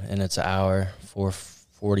 and it's an hour,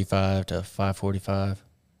 4:45 to 5:45.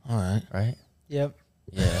 All right. Right? Yep.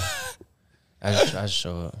 Yeah. I just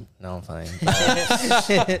show up. No, I'm fine.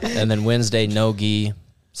 And then Wednesday, no gi,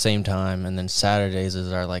 same time. And then Saturdays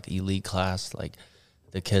is our, like, elite class. Like,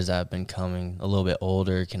 the kids that have been coming a little bit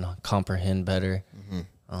older can comprehend better.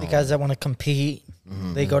 The guys that want to compete,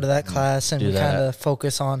 they go to that class, and Do we that. kind of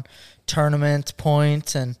focus on tournaments,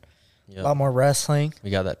 points, and a lot more wrestling.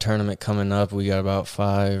 We got that tournament coming up. We got about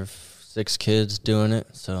 5-6 kids doing it.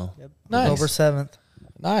 So Nice. October 7th.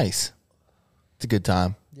 Nice. It's a good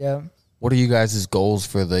time. Yeah. What are you guys' goals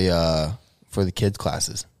for the kids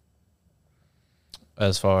classes?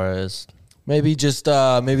 as far as Maybe just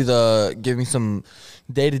give me some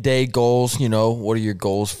day-to-day goals. You know, what are your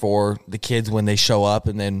goals for the kids when they show up,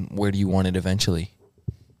 and then where do you want it eventually?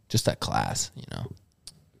 Just that class, you know.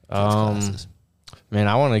 Classes. man,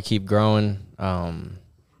 I want to keep growing.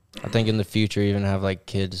 I think in the future even have like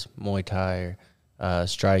kids Muay Thai or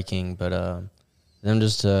striking, but them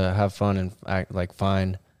just to have fun and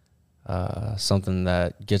find something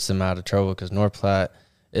that gets them out of trouble, because North Platte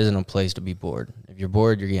isn't a place to be bored. If you're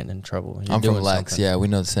bored, you're getting in trouble. I'm from Lex. Yeah, we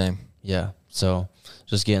know the same. Yeah, so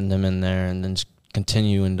just getting them in there and then just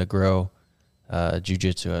continuing to grow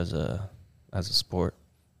jiu-jitsu as a sport.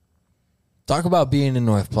 Talk about being in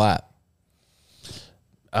North Platte.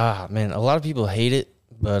 Man, a lot of people hate it,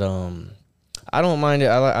 but I don't mind it.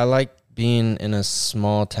 I like being in a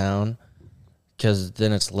small town, because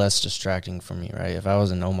then it's less distracting for me, right? If I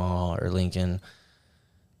was in Omaha or Lincoln,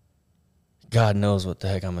 God knows what the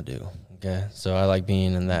heck I'm going to do, okay? So I like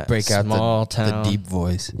being in that small town. The deep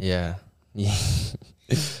voice. Yeah.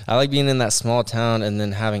 I like being in that small town and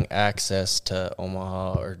then having access to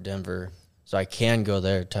Omaha or Denver, so I can go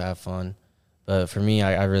there to have fun. But for me,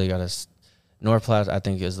 I really got to – North Platte, I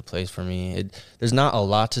think, is the place for me. There's not a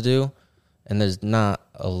lot to do, and there's not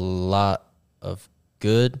a lot of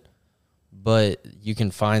good, but you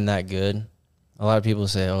can find that good. A lot of people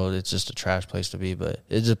say, oh, it's just a trash place to be, but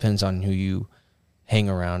it depends on who you hang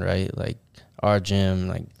around, right? Like our gym,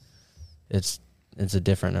 like it's a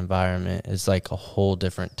different environment. It's like a whole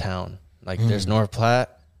different town. Like there's North Platte,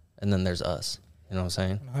 and then there's us. You know what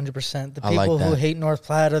I'm saying? 100%. The I like people who that. hate North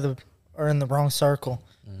Platte are in the wrong circle.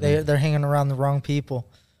 They're hanging around the wrong people.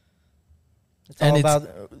 It's all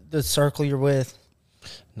about the circle you're with.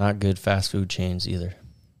 Not good fast food chains either.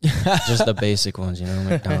 Just the basic ones, you know,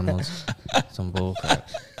 McDonald's, some bull crap.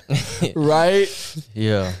 Right?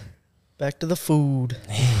 Yeah. Back to the food.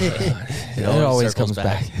 It always comes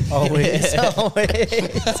back. Always. Dude.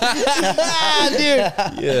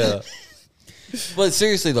 Yeah. But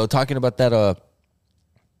seriously, though, talking about that,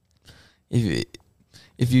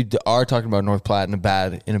 if you are talking about North Platte in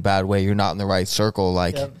a bad way, you're not in the right circle.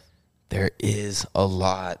 Like, there is a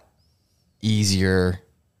lot easier,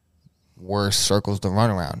 worse circles to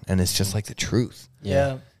run around, and it's just like the truth.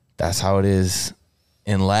 Yeah. That's how it is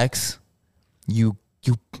in Lex. You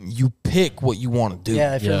pick what you want to do.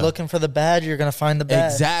 Yeah, if you're looking for the bad, you're going to find the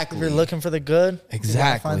bad. Exactly. If you're looking for the good, you're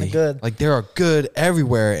going to find the good. Like, there are good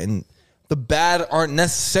everywhere, and the bad aren't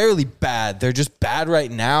necessarily bad. They're just bad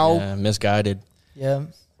right now. Yeah, misguided. Yeah.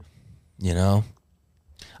 You know?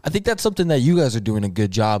 I think that's something that you guys are doing a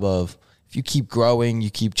good job of. If you keep growing, you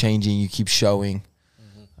keep changing, you keep showing.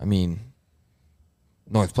 I mean,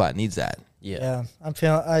 North Platte needs that. Yeah.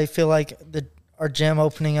 I feel like our gym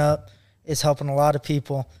opening up is helping a lot of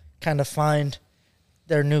people kind of find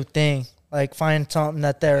their new thing, like find something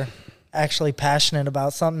that they're actually passionate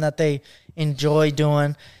about, something that they enjoy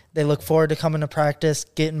doing. They look forward to coming to practice,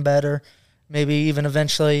 getting better, maybe even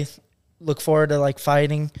eventually look forward to like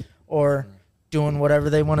fighting or doing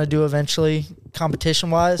whatever they want to do eventually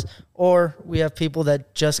competition-wise. Or we have people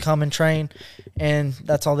that just come and train, and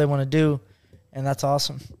that's all they want to do, and that's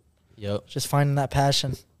awesome. Yep. Just finding that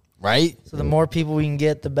passion. Right? So the more people we can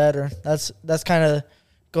get, the better. That's kind of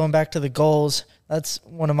going back to the goals. That's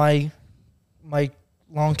one of my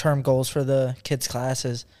long-term goals for the kids'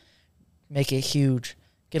 classes. Make it huge.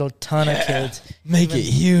 Get a ton of kids. Make it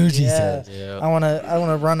huge, he said. Yeah. I want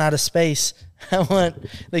to run out of space. I want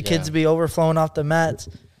the kids to be overflowing off the mats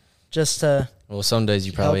just to Well, some days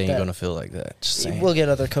you probably help ain't that. going to feel like that. Just saying. We'll get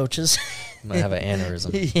other coaches. Might have an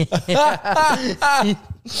aneurysm.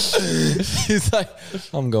 He's like,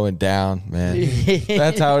 I'm going down, man.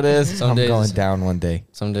 That's how it is. Some I'm days- going down one day.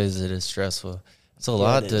 Some days it is stressful. It's a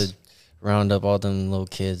lot it to is. round up all them little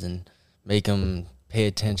kids and make them pay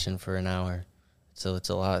attention for an hour. So it's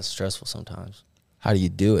a lot stressful sometimes. How do you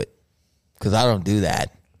do it? Because I don't do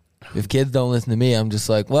that. If kids don't listen to me, I'm just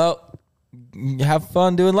like, well, have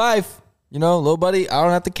fun doing life. You know, little buddy, I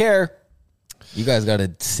don't have to care. You guys got to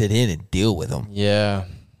sit in and deal with them. Yeah.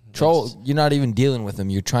 You're not even dealing with them.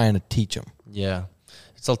 You're trying to teach them. Yeah.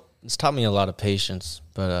 It's taught me a lot of patience,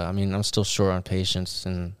 but I mean, I'm still short on patience,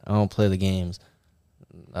 and I don't play the games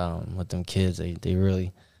with them kids. They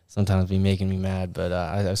really sometimes be making me mad, but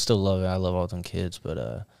I still love it. I love all them kids, but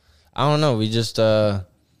I don't know. We just, I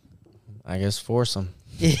guess, force them.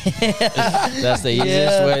 That's the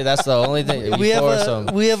easiest way. That's the only thing. We force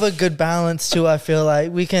them. We have a good balance too. I feel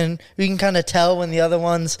like we can kind of tell when the other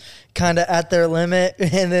one's kind of at their limit,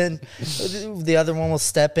 and then the other one will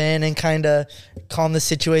step in and kind of calm the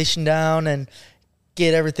situation down and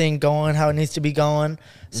get everything going how it needs to be going.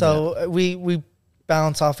 So we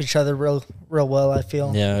balance off each other real well, I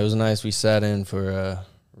feel. Yeah, it was nice. We sat in for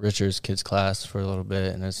Richard's kids class for a little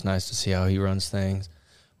bit, and it's nice to see how he runs things.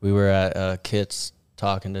 We were at Kit's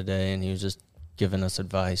talking today, and he was just giving us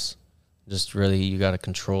advice. Just really, you got to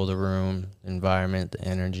control the room, the environment, the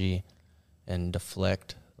energy, and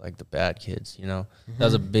deflect like the bad kids, you know? Mm-hmm. That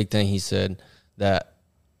was a big thing he said, that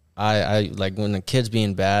I like when the kid's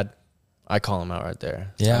being bad, I call him out right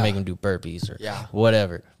there. Yeah. I make him do burpees or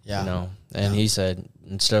whatever, you know? And he said,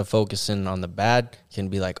 instead of focusing on the bad, can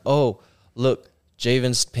be like, oh, look,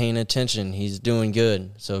 Javen's paying attention. He's doing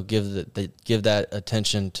good. So give that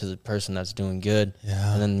attention to the person that's doing good.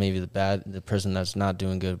 Yeah. And then maybe the person that's not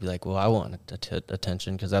doing good be like, well, I want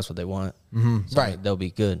attention because that's what they want. Mm-hmm. So right. they'll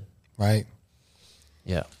be good. Right.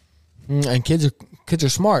 Yeah. And kids are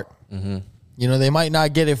smart. Mm-hmm. You know, they might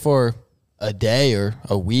not get it for a day or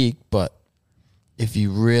a week, but if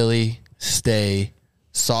you really stay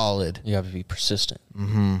solid, You have to be persistent.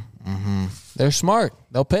 they're smart.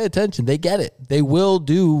 They'll pay attention. They get it. They will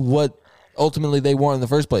do what ultimately they want in the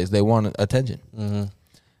first place. They want attention. Mm-hmm.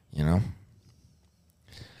 You know?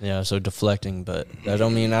 Yeah, so deflecting, but that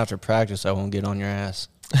don't mean after practice I won't get on your ass.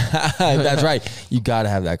 That's right. You got to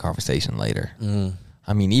have that conversation later. Mm.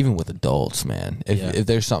 I mean, even with adults, man. If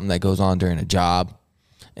there's something that goes on during a job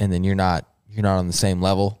and then you're not on the same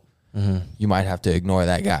level, you might have to ignore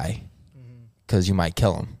that guy because you might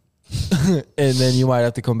kill him. And then you might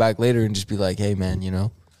have to come back later and just be like, hey, man, you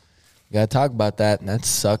know, you got to talk about that. And that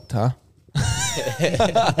sucked, huh?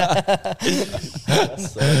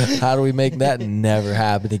 How do we make that never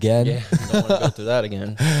happen again? Yeah, don't want to go through that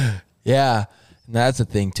again. Yeah. And that's the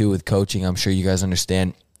thing, too, with coaching. I'm sure you guys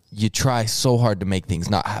understand. You try so hard to make things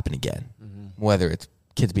not happen again, whether it's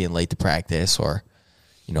kids being late to practice or,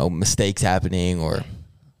 you know, mistakes happening or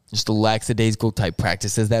just the lackadaisical type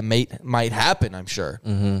practices that might happen, I'm sure.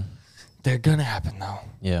 Mm-hmm. They're going to happen, though.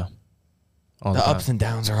 Yeah. The ups and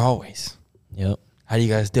downs are always. Yep. How do you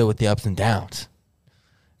guys deal with the ups and downs?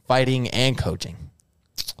 Fighting and coaching.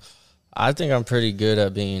 I think I'm pretty good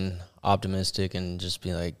at being optimistic and just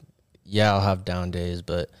be like, yeah, I'll have down days,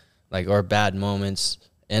 but like, or bad moments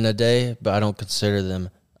in a day, but I don't consider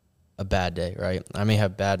them a bad day, right? I may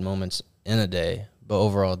have bad moments in a day, but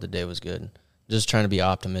overall the day was good. Just trying to be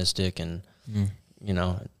optimistic and, you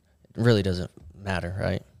know, it really doesn't matter,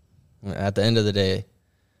 right? At the end of the day,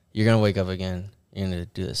 you're going to wake up again. You're going to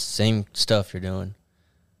do the same stuff you're doing.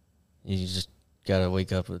 You just got to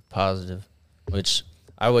wake up with positive, which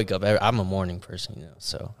I wake up, I'm a morning person, you know,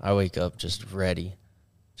 so I wake up just ready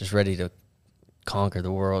to conquer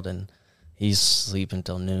the world, and he's sleeping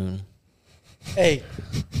until noon. Hey,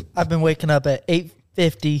 I've been waking up at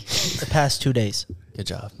 8:50 the past 2 days. Good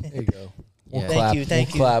job. There you go. Yeah. Thank you.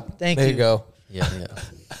 Thank There you go. Yeah.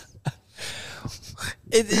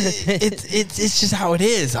 It's just how it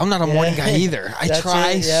is. I'm not a morning guy either. I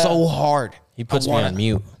try so hard. He puts me on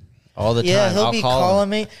mute all the time. Yeah, he'll I'll be call calling him.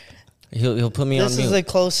 me. He'll put me This on mute. is the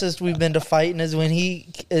closest we've been to fighting is when he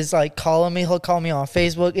is like calling me. He'll call me on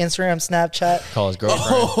Facebook, Instagram, Snapchat. Call his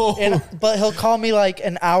girlfriend. But he'll call me like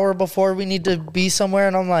an hour before we need to be somewhere,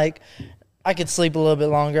 and I'm like, I could sleep a little bit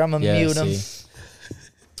longer. I'm going to mute him.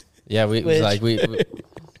 Yeah, we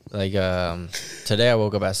today I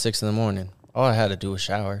woke up at 6 a.m. All I had to do was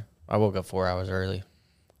shower. I woke up 4 hours early.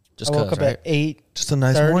 I woke up at 8. Just a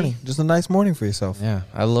nice 30. morning. Just a nice morning for yourself. Yeah,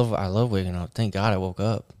 I love waking up. Thank God I woke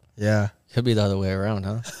up. Yeah. Could be the other way around,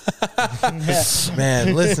 huh?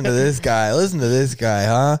 Man, listen to this guy. Listen to this guy,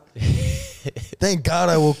 huh? Thank God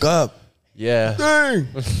I woke up. Yeah. Dang.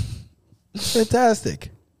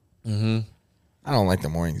 Fantastic. Mm-hmm. I don't like the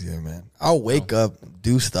mornings either, man. I'll wake up,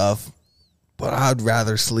 do stuff, but I'd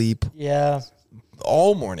rather sleep Yeah.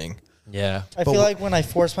 all morning. Yeah. I feel like when I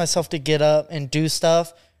force myself to get up and do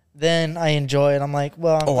stuff, then I enjoy it. I'm like,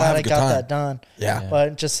 well, I'm glad I got that done. Yeah.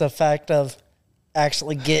 But just the fact of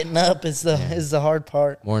actually getting up is the hard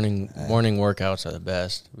part. Morning workouts are the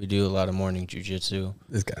best. We do a lot of morning jiu-jitsu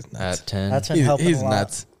This guy's nuts. at 10. That's been helping He's a lot.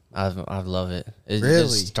 nuts. I love it. It Really?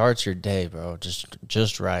 just starts your day, bro.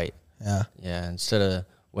 Just right. Yeah. Yeah. Instead of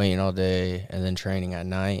waiting all day and then training at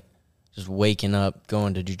night, just waking up,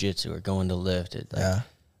 going to jiu-jitsu or going to lift, it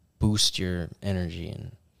boosts your energy,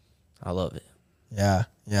 and I love it. Yeah.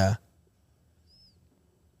 Yeah.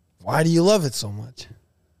 Why do you love it so much?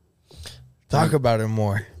 Talk about it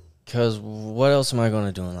more. Because what else am I going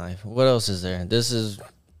to do in life? What else is there? This is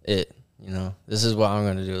it. This is what I'm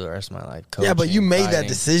going to do the rest of my life. Coaching, Yeah, but you made that fighting.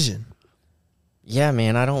 decision. Yeah,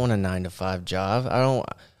 man. I don't want a 9-to-5 job. I don't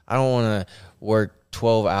want to work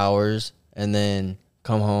 12 hours and then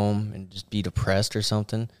come home and just be depressed or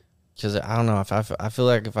something. Because I don't know. I feel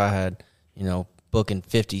like if I had, booking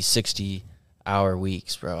 50, 60-hour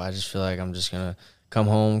weeks, bro, I just feel like I'm just going to come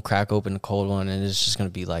home, crack open a cold one, and it's just going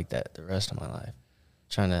to be like that the rest of my life.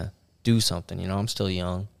 Trying to do something, I'm still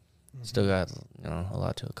young. Still got, a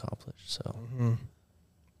lot to accomplish. So,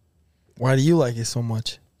 Why do you like it so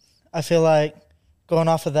much? I feel like going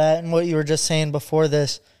off of that and what you were just saying before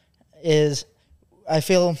this is I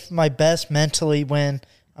feel my best mentally when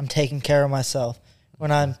I'm taking care of myself,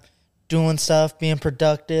 when I'm doing stuff, being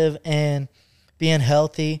productive and being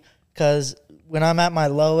healthy. Because when I'm at my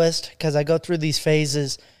lowest, because I go through these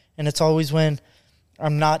phases, and it's always when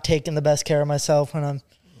I'm not taking the best care of myself, when I'm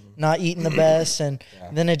not eating the best, and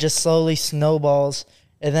then it just slowly snowballs.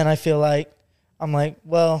 And then I feel like, I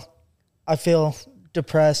feel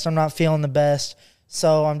depressed. I'm not feeling the best.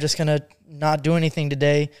 So I'm just going to not do anything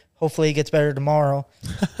today. Hopefully it gets better tomorrow.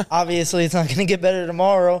 Obviously it's not going to get better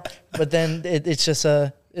tomorrow, but then it's just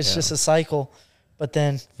a cycle. But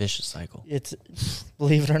then vicious cycle. It's,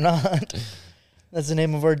 believe it or not, that's the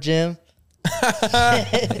name of our gym. I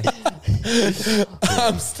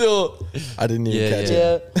didn't even catch it.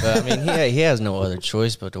 Yeah. But I mean, he has no other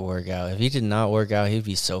choice but to work out. If he did not work out, he'd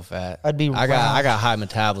be so fat. I got high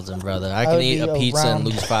metabolism, brother. I can eat a pizza and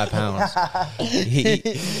lose 5 pounds.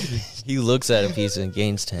 He looks at a pizza and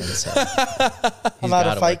gains 10. So I'm out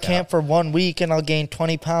of fight camp for 1 week and I'll gain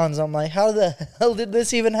 20 pounds. I'm like, how the hell did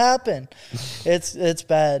this even happen? It's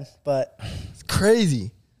bad, but It's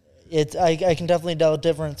crazy. I can definitely tell a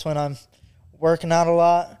difference when I'm working out a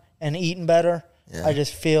lot and eating better. Yeah. I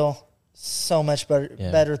just feel so much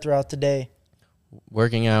better throughout the day.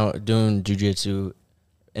 Working out, doing jiu-jitsu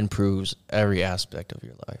improves every aspect of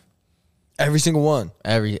your life. Every single one.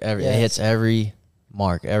 It hits every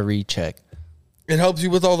mark, every check. It helps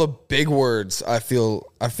you with all the big words. I feel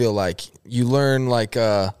like you learn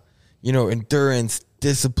endurance,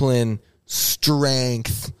 discipline,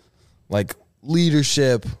 strength, like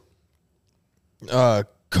leadership,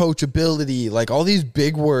 coachability, like all these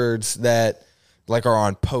big words that like are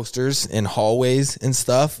on posters in hallways and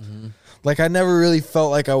stuff. Mm-hmm. Like I never really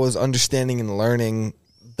felt like I was understanding and learning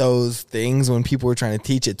those things when people were trying to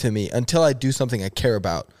teach it to me until I do something I care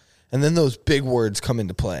about. And then those big words come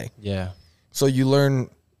into play. Yeah. So you learn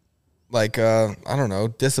like, I don't know,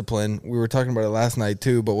 discipline. We were talking about it last night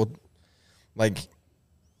too, but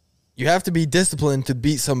you have to be disciplined to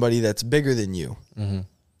beat somebody that's bigger than you. Mm-hmm.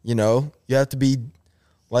 You have to be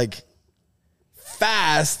like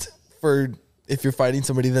fast for if you're fighting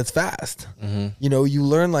somebody that's fast. Mm-hmm. You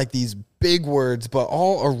learn like these big words, but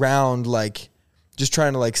all around like just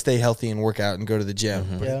trying to like stay healthy and work out and go to the gym.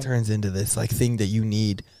 Mm-hmm. But it turns into this like thing that you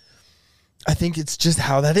need. I think it's just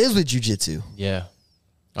how that is with jiu-jitsu. Yeah.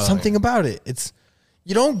 Something about it. It's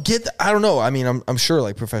you don't get I don't know. I mean, I'm sure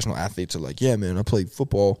like professional athletes are like, yeah, man, I played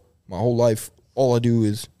football my whole life. All I do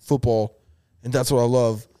is football and that's what I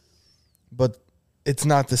love. But it's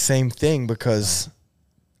not the same thing because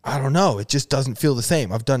I don't know. It just doesn't feel the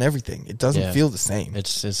same. I've done everything. It doesn't feel the same.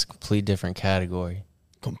 It's a complete different category.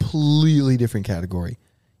 Completely different category.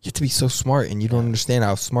 You have to be so smart and you don't understand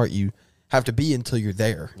how smart you have to be until you're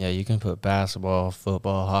there. Yeah, you can put basketball,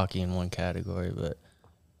 football, hockey in one category, but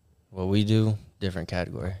what we do, different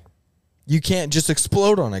category. You can't just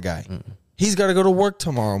explode on a guy. He's got to go to work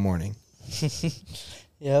tomorrow morning.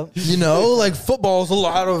 Yep. You know, like football is a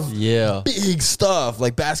lot of Yeah. big stuff.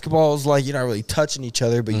 Like basketball is like you're not really touching each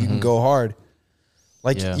other, but you can go hard.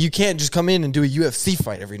 Like you can't just come in and do a UFC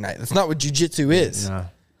fight every night. That's not what jiu-jitsu is. No.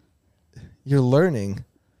 You're learning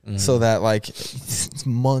so that like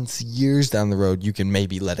months, years down the road, you can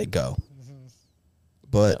maybe let it go.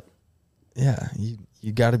 But yeah,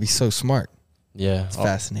 you got to be so smart. Yeah. It's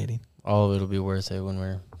fascinating. All of it will be worth it when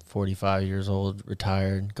we're 45 years old,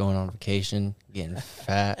 retired, going on vacation, getting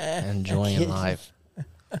fat, enjoying life.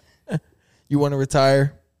 You want to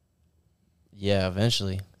retire? Yeah,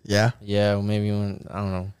 eventually. Yeah. Yeah, well, maybe when, I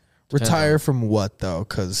don't know. Retire from what though?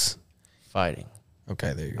 Because fighting.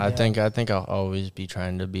 okay, there you go. I think I'll always be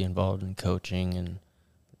trying to be involved in coaching and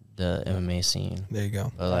the MMA scene. There you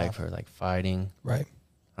go. But like for like fighting, Right.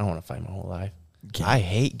 I don't want to fight my whole life. Can't. I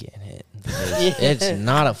hate getting hit. It's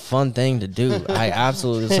not a fun thing to do. I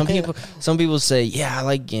absolutely. Some people say, yeah, I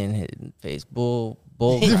like getting hit in the face. Bull.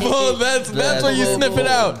 Well, that's where you sniff it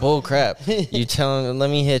out. Bull crap. You tell him, let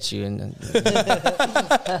me hit you, and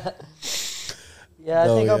Yeah, I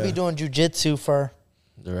think I'll be doing jiu-jitsu for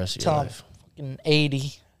the rest of your life. fucking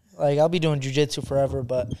 80. Like, I'll be doing jiu-jitsu forever,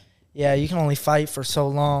 but yeah, you can only fight for so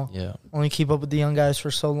long. Yeah. Only keep up with the young guys for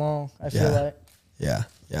so long, I feel like. Yeah.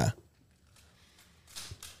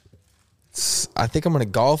 I think I'm gonna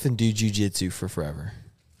golf and do jiu-jitsu for forever.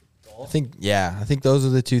 I think those are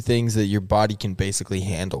the two things that your body can basically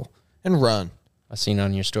handle and run. I seen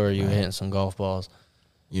on your story you hitting some golf balls.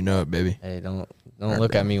 You know it, baby. Hey, don't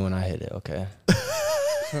look at me when I hit it, okay?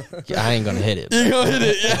 I ain't gonna hit it. You're gonna hit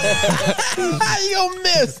it. Yeah. You gonna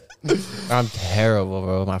miss. I'm terrible,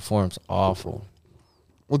 bro. My form's awful.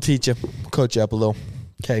 We'll teach you, coach you up a little.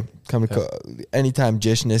 Okay, come to anytime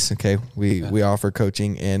Jishness. Okay, we offer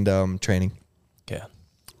coaching and training. Okay.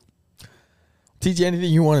 Teach you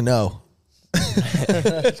anything you want to know.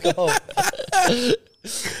 Let's go.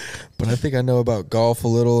 But I think I know about golf a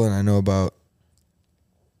little, and I know about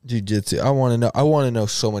jiu-jitsu. I want to know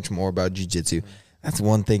so much more about jiu-jitsu. That's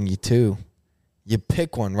one thing you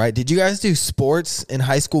pick one, right? Did you guys do sports in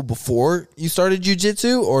high school before you started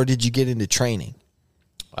jiu-jitsu, or did you get into training?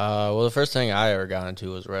 Well, the first thing I ever got into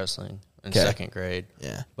was wrestling in second grade.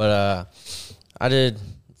 Yeah. But I did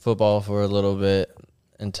football for a little bit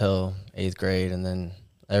until 8th grade, and then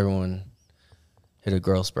everyone hit a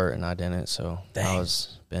growth spurt, and I didn't, so I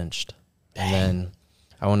was benched. And then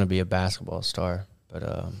I wanted to be a basketball star, but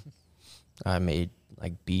I made,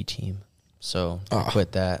 like, B team, so I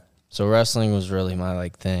quit that. So wrestling was really my,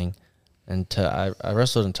 like, thing. Until I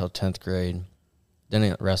wrestled until 10th grade.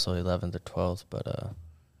 Didn't wrestle 11th or 12th, but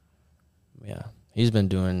yeah, he's been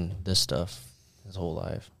doing this stuff his whole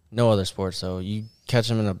life. No other sports, though. You catch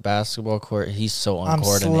him in a basketball court, he's so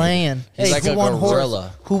uncoordinated. I'm slaying. He's like a gorilla.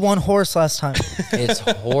 Horse? Who won horse last time? It's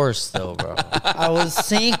horse, though, bro. I was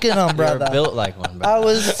sinking them, brother. You're built like one, bro. I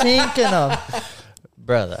was sinking them.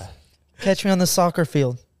 Brother. Catch me on the soccer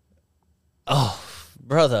field. Oh,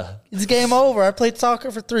 brother. It's game over. I played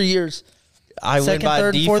soccer for 3 years. I went by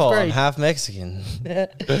third, and fourth default. I'm grade. half Mexican.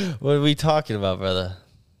 What are we talking about, brother?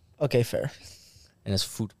 Okay, fair. And it's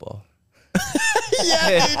football.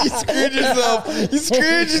 Yeah, dude, you screwed yourself. You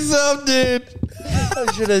screwed yourself, dude.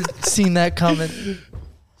 I should have seen that coming.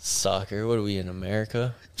 Soccer. What are we in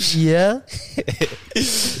America? Yeah.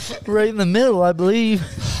 Right in the middle, I believe.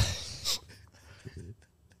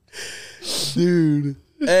 Dude.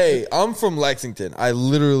 Hey, I'm from Lexington. I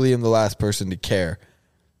literally am the last person to care.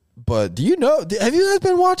 But do you know, have you guys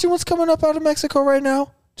been watching what's coming up out of Mexico right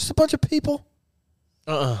now? Just a bunch of people.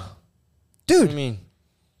 What Dude. do you mean?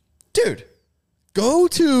 Dude, go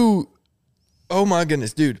to, oh my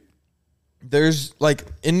goodness, dude. There's, like,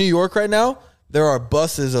 in New York right now, there are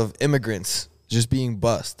buses of immigrants just being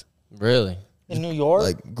bussed. Really? In New York?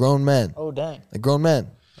 Like grown men. Oh, dang. Like grown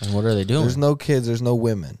men. And what are they doing? There's no kids, there's no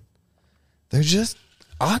women. They're just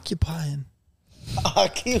occupying.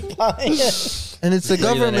 Occupying. And it's the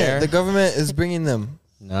Breathing government. air. The government is bringing them.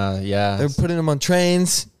 No, yeah. They're putting them on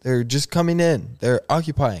trains. They're just coming in. They're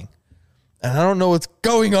occupying. And I don't know what's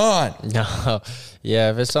going on. No. Yeah,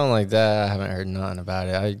 if it's something like that, I haven't heard nothing about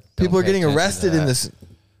it. People are getting arrested in this,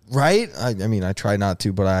 right? I mean, I try not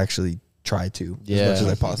to, but I actually try to as much as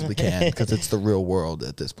I possibly can because it's the real world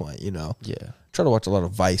at this point, you know? Yeah. Try to watch a lot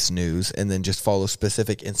of Vice News and then just follow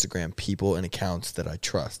specific Instagram people and accounts that I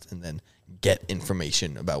trust and then get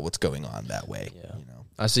information about what's going on that way. Yeah. You know?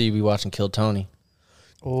 I see you be watching Kill Tony.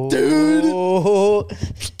 Oh. Dude.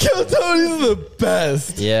 Kill Tony's the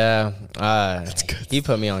best. Yeah. He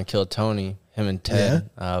put me on Kill Tony, him and Ted.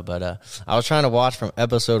 But I was trying to watch from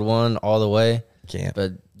episode 1 all the way. Can't.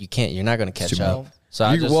 But you can't. You're not gonna catch too up. bad. So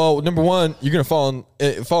I just well, number one, you're gonna fall in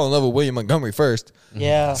love with William Montgomery first.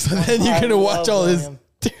 Yeah. So then you're gonna watch all this, William.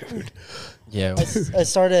 dude. yeah. I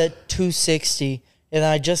started at 260, and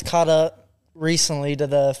I just caught up recently to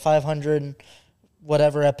the 500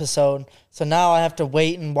 whatever episode. So now I have to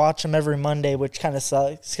wait and watch them every Monday, which kind of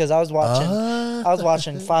sucks because I was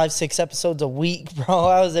watching 5-6 episodes a week, bro.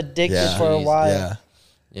 I was addicted for a while. Yeah.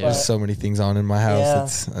 Yeah. There's so many things on in my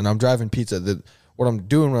house. And I'm driving pizza. What I'm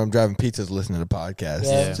doing when I'm driving pizza is listening to podcasts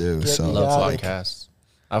Yeah. too. Yeah. So Love like- podcasts.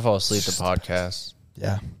 I fall asleep to podcasts.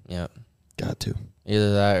 yeah, Yep. got to.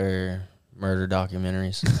 Either that or murder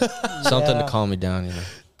documentaries. Something to calm me down. You know.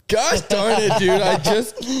 Gosh darn it, dude!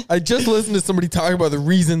 I just listened to somebody talk about the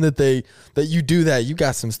reason that you do that. You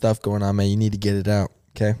got some stuff going on, man. You need to get it out.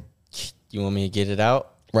 Okay, You want me to get it out?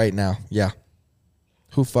 right now. Yeah.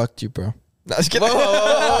 Who fucked you, bro? No, I was kidding. What?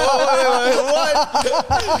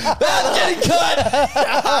 That's getting cut.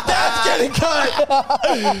 That's getting cut.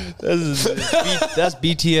 That's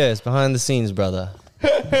BTS behind the scenes, brother.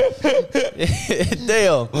 Damn.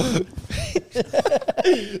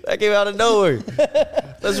 That came out of nowhere.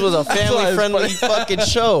 This was a family-friendly fucking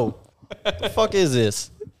show. The fuck is this?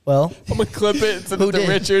 Well, I'm gonna clip it and send it to did?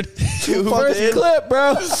 Richard. First clip,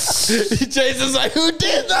 bro. Jason's like, who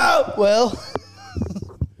did though? well,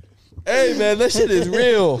 Hey, man, that shit is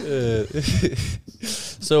real.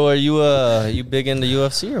 So are you big into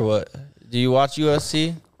UFC or what? Do you watch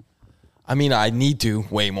UFC? I mean, I need to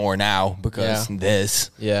way more now because this.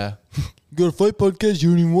 Yeah. You got a fight podcast? You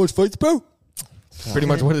don't even watch fights, bro? Pretty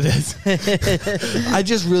much what it is. I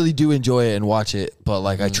just really do enjoy it and watch it, but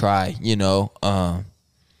like I try, you know.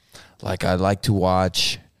 Like I like to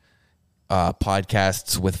watch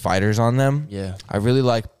podcasts with fighters on them. Yeah. I really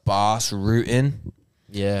like Boss Rutan.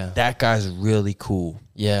 Yeah. That guy's really cool.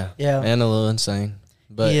 Yeah. Yeah. And a little insane.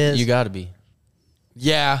 But He is. you got to be.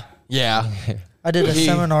 Yeah. I did a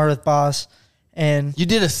seminar with Boss, and You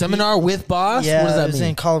did a seminar with Boss? yeah, What does it that was mean?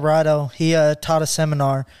 in Colorado. He taught a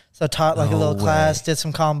seminar, so taught like a No little way. class, did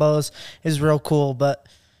some combos. It was real cool, but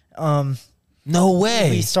No way.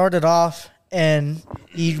 we started off, and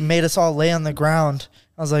he made us all lay on the ground.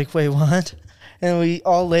 I was like, wait, what? And we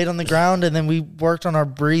all laid on the ground, and then we worked on our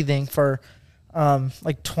breathing for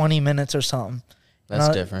like 20 minutes or something. That's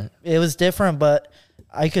And different. It was different, but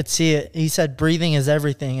I could see it. He said breathing is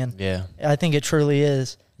everything, and Yeah. I think it truly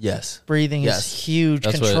is. Yes. Breathing Yes. is huge.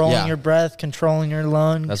 That's what- Controlling yeah. your breath, controlling your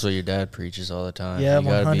lungs. That's what your dad preaches all the time. Yeah, you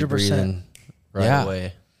got to be 100%. breathing right Yeah.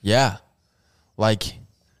 away. Yeah. Like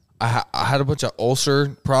I had a bunch of ulcer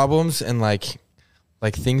problems and like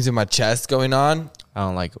things in my chest going on. I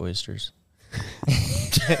don't like oysters.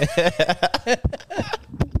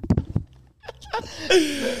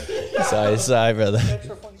 Sorry, brother.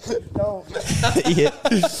 Yeah.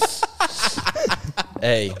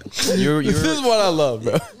 Hey, This is what I love,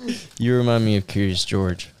 bro. you remind me of Curious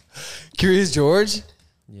George. Curious George?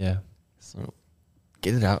 Yeah. So,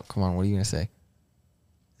 get it out. Come on, what are you gonna say?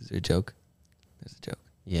 Is there a joke? There's a joke.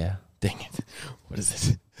 Yeah. Dang it. What is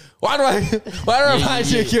it? Why do I remind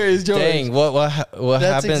you of Curious George? Dang, what That's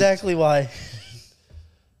happened? exactly why.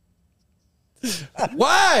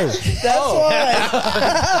 Why? That's why.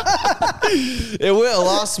 It went a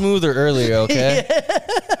lot smoother earlier, okay?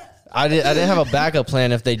 I didn't have a backup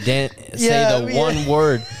plan if they didn't say the one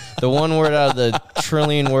word. The one word out of the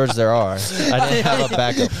trillion words there are. I didn't have a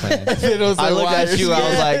backup plan. I looked at you, I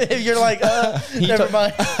was like, You're like, never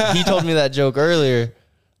mind. he told me that joke earlier.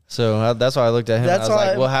 So that's why I looked at him. That's I was why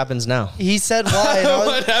like, what happens now? He said why.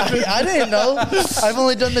 And I didn't know. I've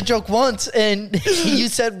only done the joke once, and you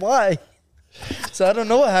said why. So I don't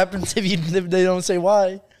know what happens if they don't say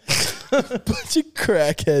why. Bunch of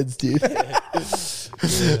crackheads, dude.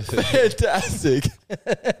 Fantastic.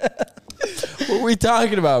 What are we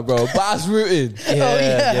talking about, bro? Boss Rutan.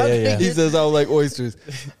 Yeah. He says I don't like oysters.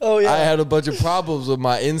 Oh yeah. I had a bunch of problems with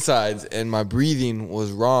my insides, and my breathing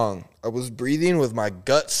was wrong. I was breathing with my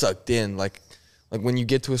gut sucked in, like when you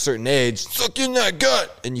get to a certain age, suck in that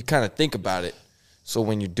gut, and you kind of think about it. So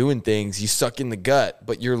when you're doing things, you suck in the gut,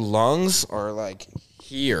 but your lungs are like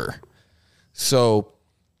here. So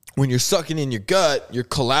when you're sucking in your gut, you're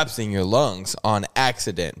collapsing your lungs on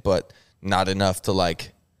accident, but not enough to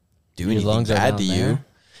like do Your anything lungs are bad down to you. there?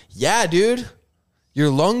 Yeah, dude. Your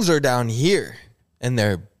lungs are down here, and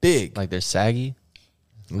they're big. Like they're saggy?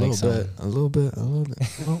 A little bit.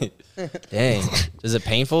 Dang. Is it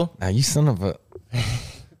painful? Now you son of a.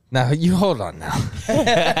 Now you hold on now.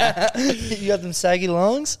 You got them saggy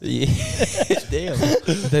lungs? Yeah. Damn.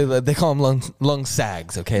 They call them lung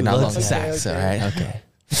sags, okay? Not lung Lung sags, okay. all right? Okay.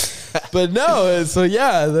 But no, so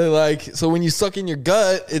yeah, they're like, so when you suck in your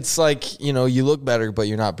gut, it's like, you know, you look better, but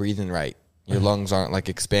you're not breathing right. Your lungs aren't like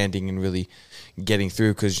expanding and really getting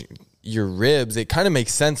through because your ribs, it kind of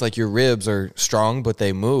makes sense. Like your ribs are strong, but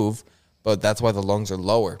they move. But that's why the lungs are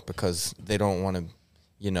lower because they don't want to,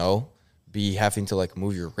 you know, be having to like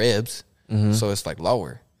move your ribs. So it's like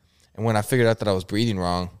lower. And when I figured out that I was breathing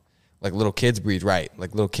wrong, like little kids breathe right.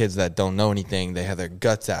 Like little kids that don't know anything, they have their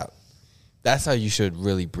guts out. That's how you should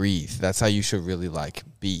really breathe. That's how you should really like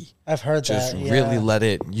be. I've heard just that. Just really let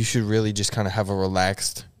it, you should really just kind of have a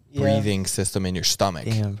relaxed breathing system in your stomach.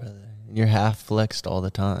 Damn, brother. You're half flexed all the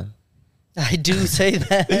time. I do say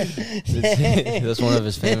that. That's one of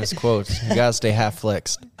his famous quotes. You gotta stay half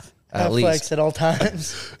flexed. At least. Flexed at all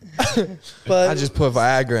times. But I just put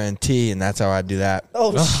Viagra in tea, and that's how I do that.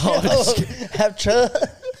 Have trust.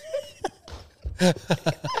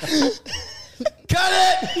 Cut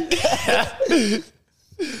it!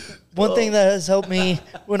 One thing that has helped me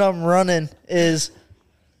when I'm running is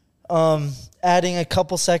adding a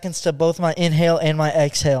couple seconds to both my inhale and my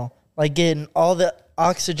exhale. Like getting all the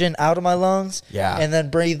oxygen out of my lungs. Yeah. And then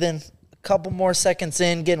breathing a couple more seconds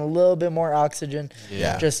in, getting a little bit more oxygen.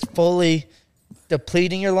 Yeah. Just fully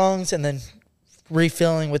depleting your lungs and then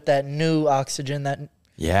refilling with that new oxygen, that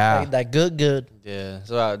good. Yeah,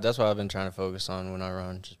 so that's what I've been trying to focus on when I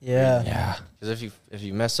run. Just Yeah. Because if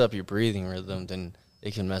you mess up your breathing rhythm, then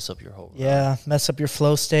it can mess up your whole run. Yeah, mess up your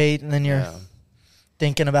flow state, and then you're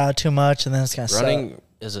thinking about it too much, and then it's gonna running suck.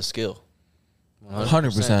 is a skill.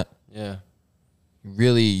 100%. Yeah.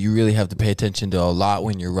 You really have to pay attention to a lot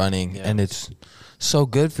when you're running, and it's so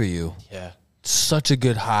good for you. Yeah. Such a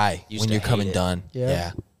good high when you're coming done.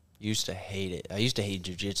 Yeah. Used to hate it. I used to hate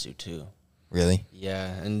jiu-jitsu too. Really? Yeah,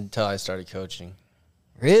 until I started coaching.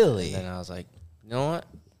 Really? And then I was like, you know what?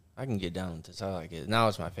 I can get down with this. I like it. Now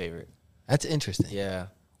it's my favorite. That's interesting. Yeah.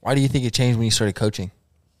 Why do you think it changed when you started coaching?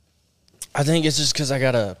 I think it's just because I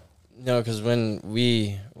got to, because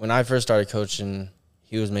when I first started coaching,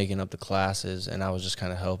 he was making up the classes and I was just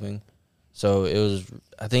kind of helping. So it was,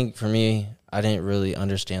 I think for me, I didn't really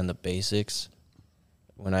understand the basics.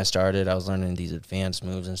 When I started, I was learning these advanced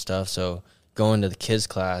moves and stuff. So going to the kids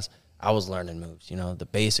class, I was learning moves, the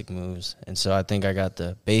basic moves. And so I think I got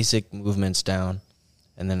the basic movements down,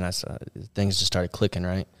 and then things just started clicking,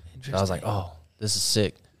 right? So I was like, oh, this is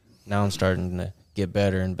sick. Now I'm starting to get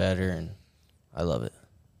better and better, and I love it.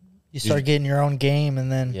 You start getting your own game,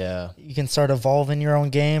 and then you can start evolving your own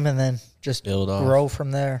game, and then just build off. Grow from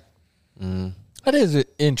there. Mm. That is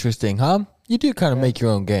interesting, huh? You do kind of make your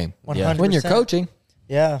own game 100%. When you're coaching.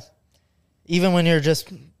 Yeah. Even when you're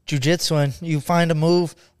just jiu-jitsuing, you find a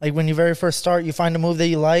move, like when you very first start, you find a move that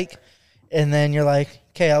you like, and then you're like,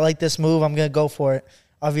 okay, I like this move, I'm going to go for it.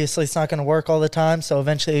 Obviously, it's not going to work all the time, so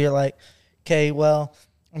eventually you're like, okay, well,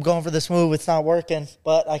 I'm going for this move, it's not working,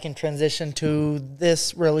 but I can transition to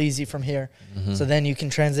this real easy from here. Mm-hmm. So then you can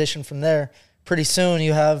transition from there. Pretty soon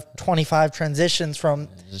you have 25 transitions from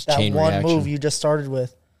that one move you just started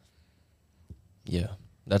with. Yeah.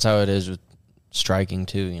 That's how it is with striking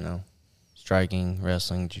too, Striking,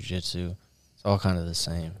 wrestling, jiu-jitsu, it's all kind of the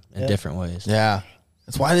same in different ways. Yeah.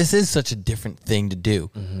 That's why this is such a different thing to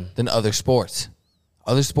do than other sports.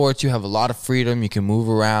 Other sports, you have a lot of freedom. You can move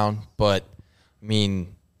around. But, I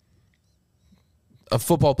mean, a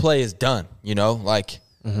football play is done,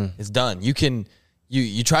 it's done. You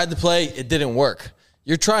tried to play, it didn't work.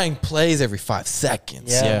 You're trying plays every 5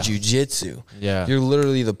 seconds in jiu-jitsu. Yeah. You're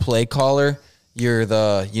literally the play caller. You're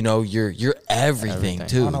the, you're everything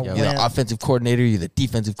too. You're the offensive coordinator. You're the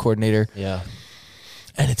defensive coordinator. Yeah.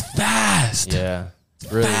 And it's fast. Yeah. It's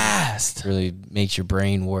fast. Really makes your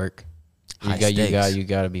brain work. You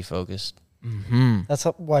got to be focused. Mm-hmm. That's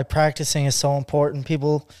why practicing is so important.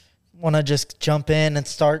 People want to just jump in and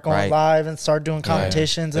start going live and start doing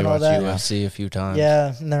competitions and all that. UFC a few times.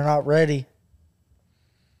 Yeah, and they're not ready.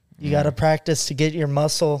 You got to practice to get your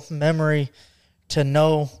muscle memory to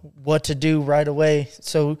know what to do right away.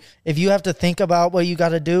 So if you have to think about what you got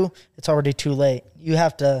to do, it's already too late.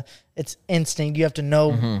 It's instinct. You have to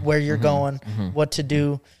know where you're going, what to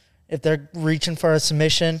do. If they're reaching for a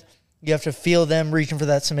submission, you have to feel them reaching for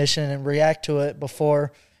that submission and react to it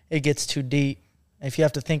before it gets too deep. If you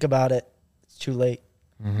have to think about it, it's too late.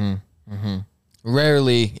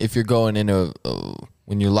 Rarely, if you're going into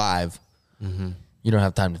when you're live, you don't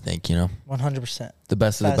have time to think, 100%. The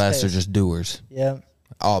best of the best are just doers. Yeah.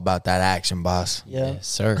 All about that action, boss. Yeah. Yes,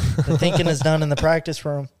 sir. The thinking is done in the practice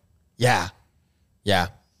room. Yeah. Yeah.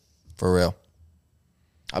 For real.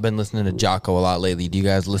 I've been listening to Jocko a lot lately. Do you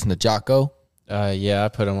guys listen to Jocko? Yeah, I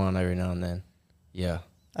put him on every now and then. Yeah.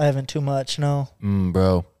 I haven't too much, no.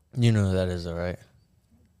 Bro. You know who that is, all right?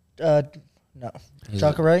 No. He's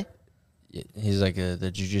Jacare? He's like the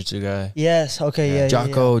jiu-jitsu guy. Yes. Okay. Yeah.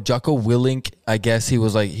 Jocko Willink, I guess he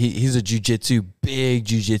was like he's a big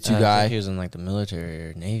jiu-jitsu I guy. think he was in like the military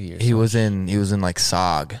or Navy or He was in like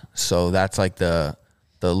SOG. So that's like the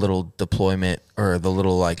little deployment or the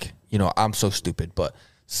little like, I'm so stupid, but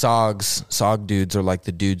SOG dudes are like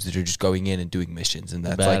the dudes that are just going in and doing missions, and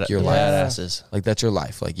that's like your life. Badasses. Like that's your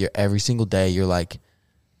life. Like every single day you're like,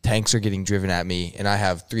 tanks are getting driven at me and I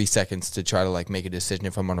have 3 seconds to try to like make a decision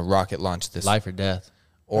if I'm going to rocket launch this. Life or death.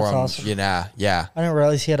 Or That's I'm, awesome. Yeah. I didn't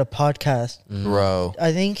realize he had a podcast. Bro.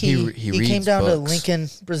 I think he reads came down books. to Lincoln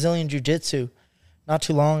Brazilian Jiu-Jitsu not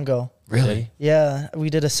too long ago. Really? Yeah, we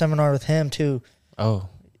did a seminar with him too. Oh.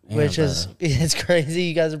 Which is it's crazy.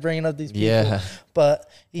 You guys are bringing up these people. Yeah. But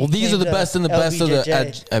these are the best and the best of the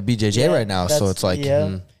at BJJ right now. So it's like,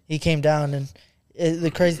 he came down, and the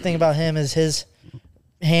crazy thing about him is his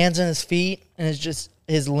hands and his feet, and it's just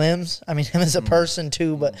his limbs. I mean, him as a person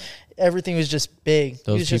too, but everything was just big.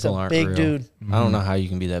 Those he was just people a aren't big real. dude. I don't know how you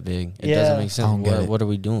can be that big. It Yeah. doesn't make sense. don't get it. What are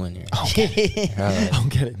we doing here? I don't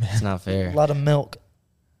get it, man. It's not fair. A lot of milk.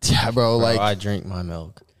 Yeah, bro. Like, I drink my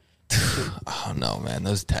milk. oh no, man.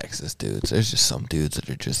 Those Texas dudes. There's just some dudes that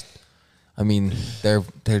are just. I mean, they're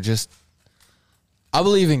just. I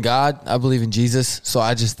believe in God. I believe in Jesus. So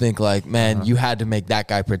I just think like, man, you had to make that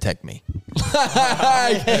guy protect me.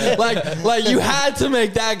 like you had to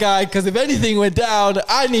make that guy, because if anything went down,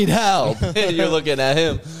 I need help. You're looking at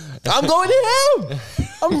him. I'm going to him.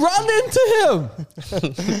 I'm running to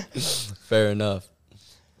him. Fair enough.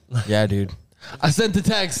 Yeah, dude. I sent the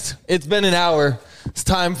text. It's been an hour. It's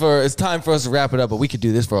time for us to wrap it up, but we could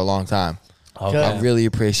do this for a long time. Okay. I really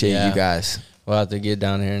appreciate Yeah. you guys. We'll have to get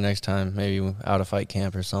down here next time. Maybe out of fight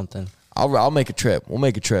camp or something. I'll make a trip. We'll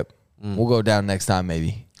make a trip. We'll go down next time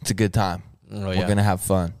maybe. It's a good time. Oh, We're yeah. going to have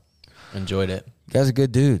fun. Enjoyed it. You guys are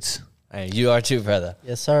good dudes. Hey, you are too, brother.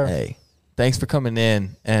 Yes, sir. Hey, thanks for coming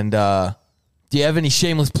in. And do you have any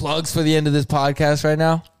shameless plugs for the end of this podcast right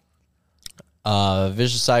now?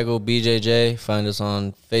 Vicious Cycle BJJ. Find us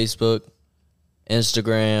on Facebook,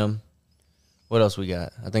 Instagram. What else we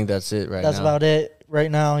got? I think that's it right That's now. about it right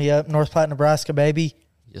now. Yep, North Platte, Nebraska, baby.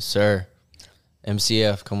 Yes, sir.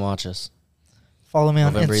 MCF, come watch us. Follow me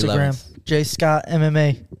on November Instagram. 11th. J Scott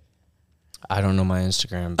MMA I don't know my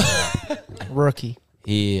Instagram, but rookie.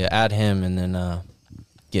 he add him and then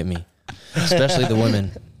get me, especially the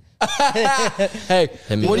women. Hey,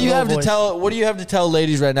 Hit me what do with you it. have to boys. tell? What do you have to tell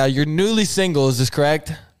ladies right now? You're newly single. Is this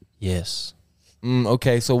correct? Yes.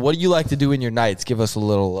 Okay. So, what do you like to do in your nights? Give us a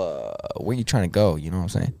little. Where you trying to go? You know what I'm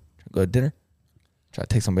saying? Go to dinner. Try to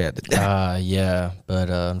take somebody out to dinner. Yeah, but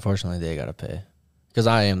unfortunately they gotta pay because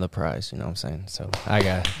I am the prize. You know what I'm saying? So I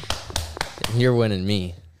got. You're winning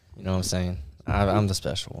me. You know what I'm saying? I'm the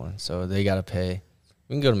special one, so they gotta pay.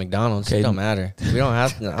 We can go to McDonald's. Okay. It don't matter. We don't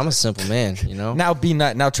have to. I'm a simple man. You know. Now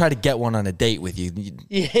now try to get one on a date with you.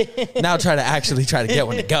 Now try to get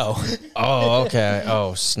one to go. Oh, okay.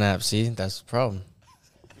 Oh, snap. See, that's the problem.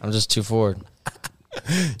 I'm just too forward.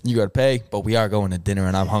 You got to pay, but we are going to dinner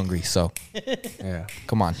and I'm hungry. So Yeah.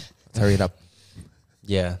 come on, let's hurry it up.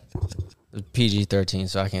 Yeah. PG-13,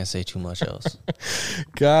 so I can't say too much else.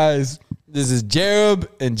 Guys, this is Jareb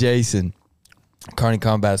and Jayson. Carney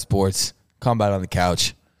Combat Sports, Combat on the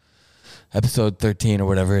Couch, episode 13 or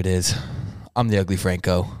whatever it is. I'm the Ugly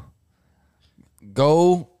Franco.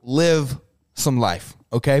 Go live some life,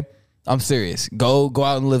 okay? I'm serious. Go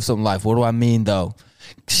out and live some life. What do I mean, though?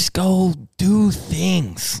 Just go do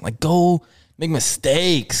things. Like, go make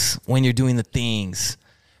mistakes when you're doing the things.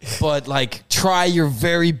 But, like, try your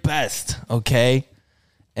very best, okay?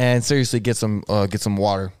 And seriously, get some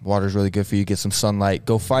water. Water's really good for you. Get some sunlight.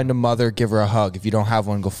 Go find a mother. Give her a hug. If you don't have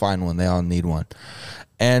one, go find one. They all need one.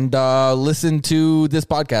 And listen to this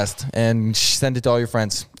podcast and send it to all your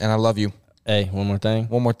friends. And I love you. Hey, one more thing.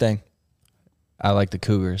 One more thing. I like the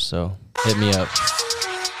Cougars, so hit me up.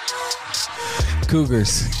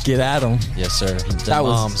 Cougars, get at them. Yes, sir. The That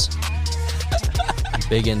was- moms.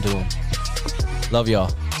 Big into them. Love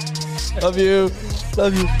y'all. Love you.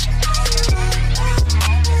 Love you.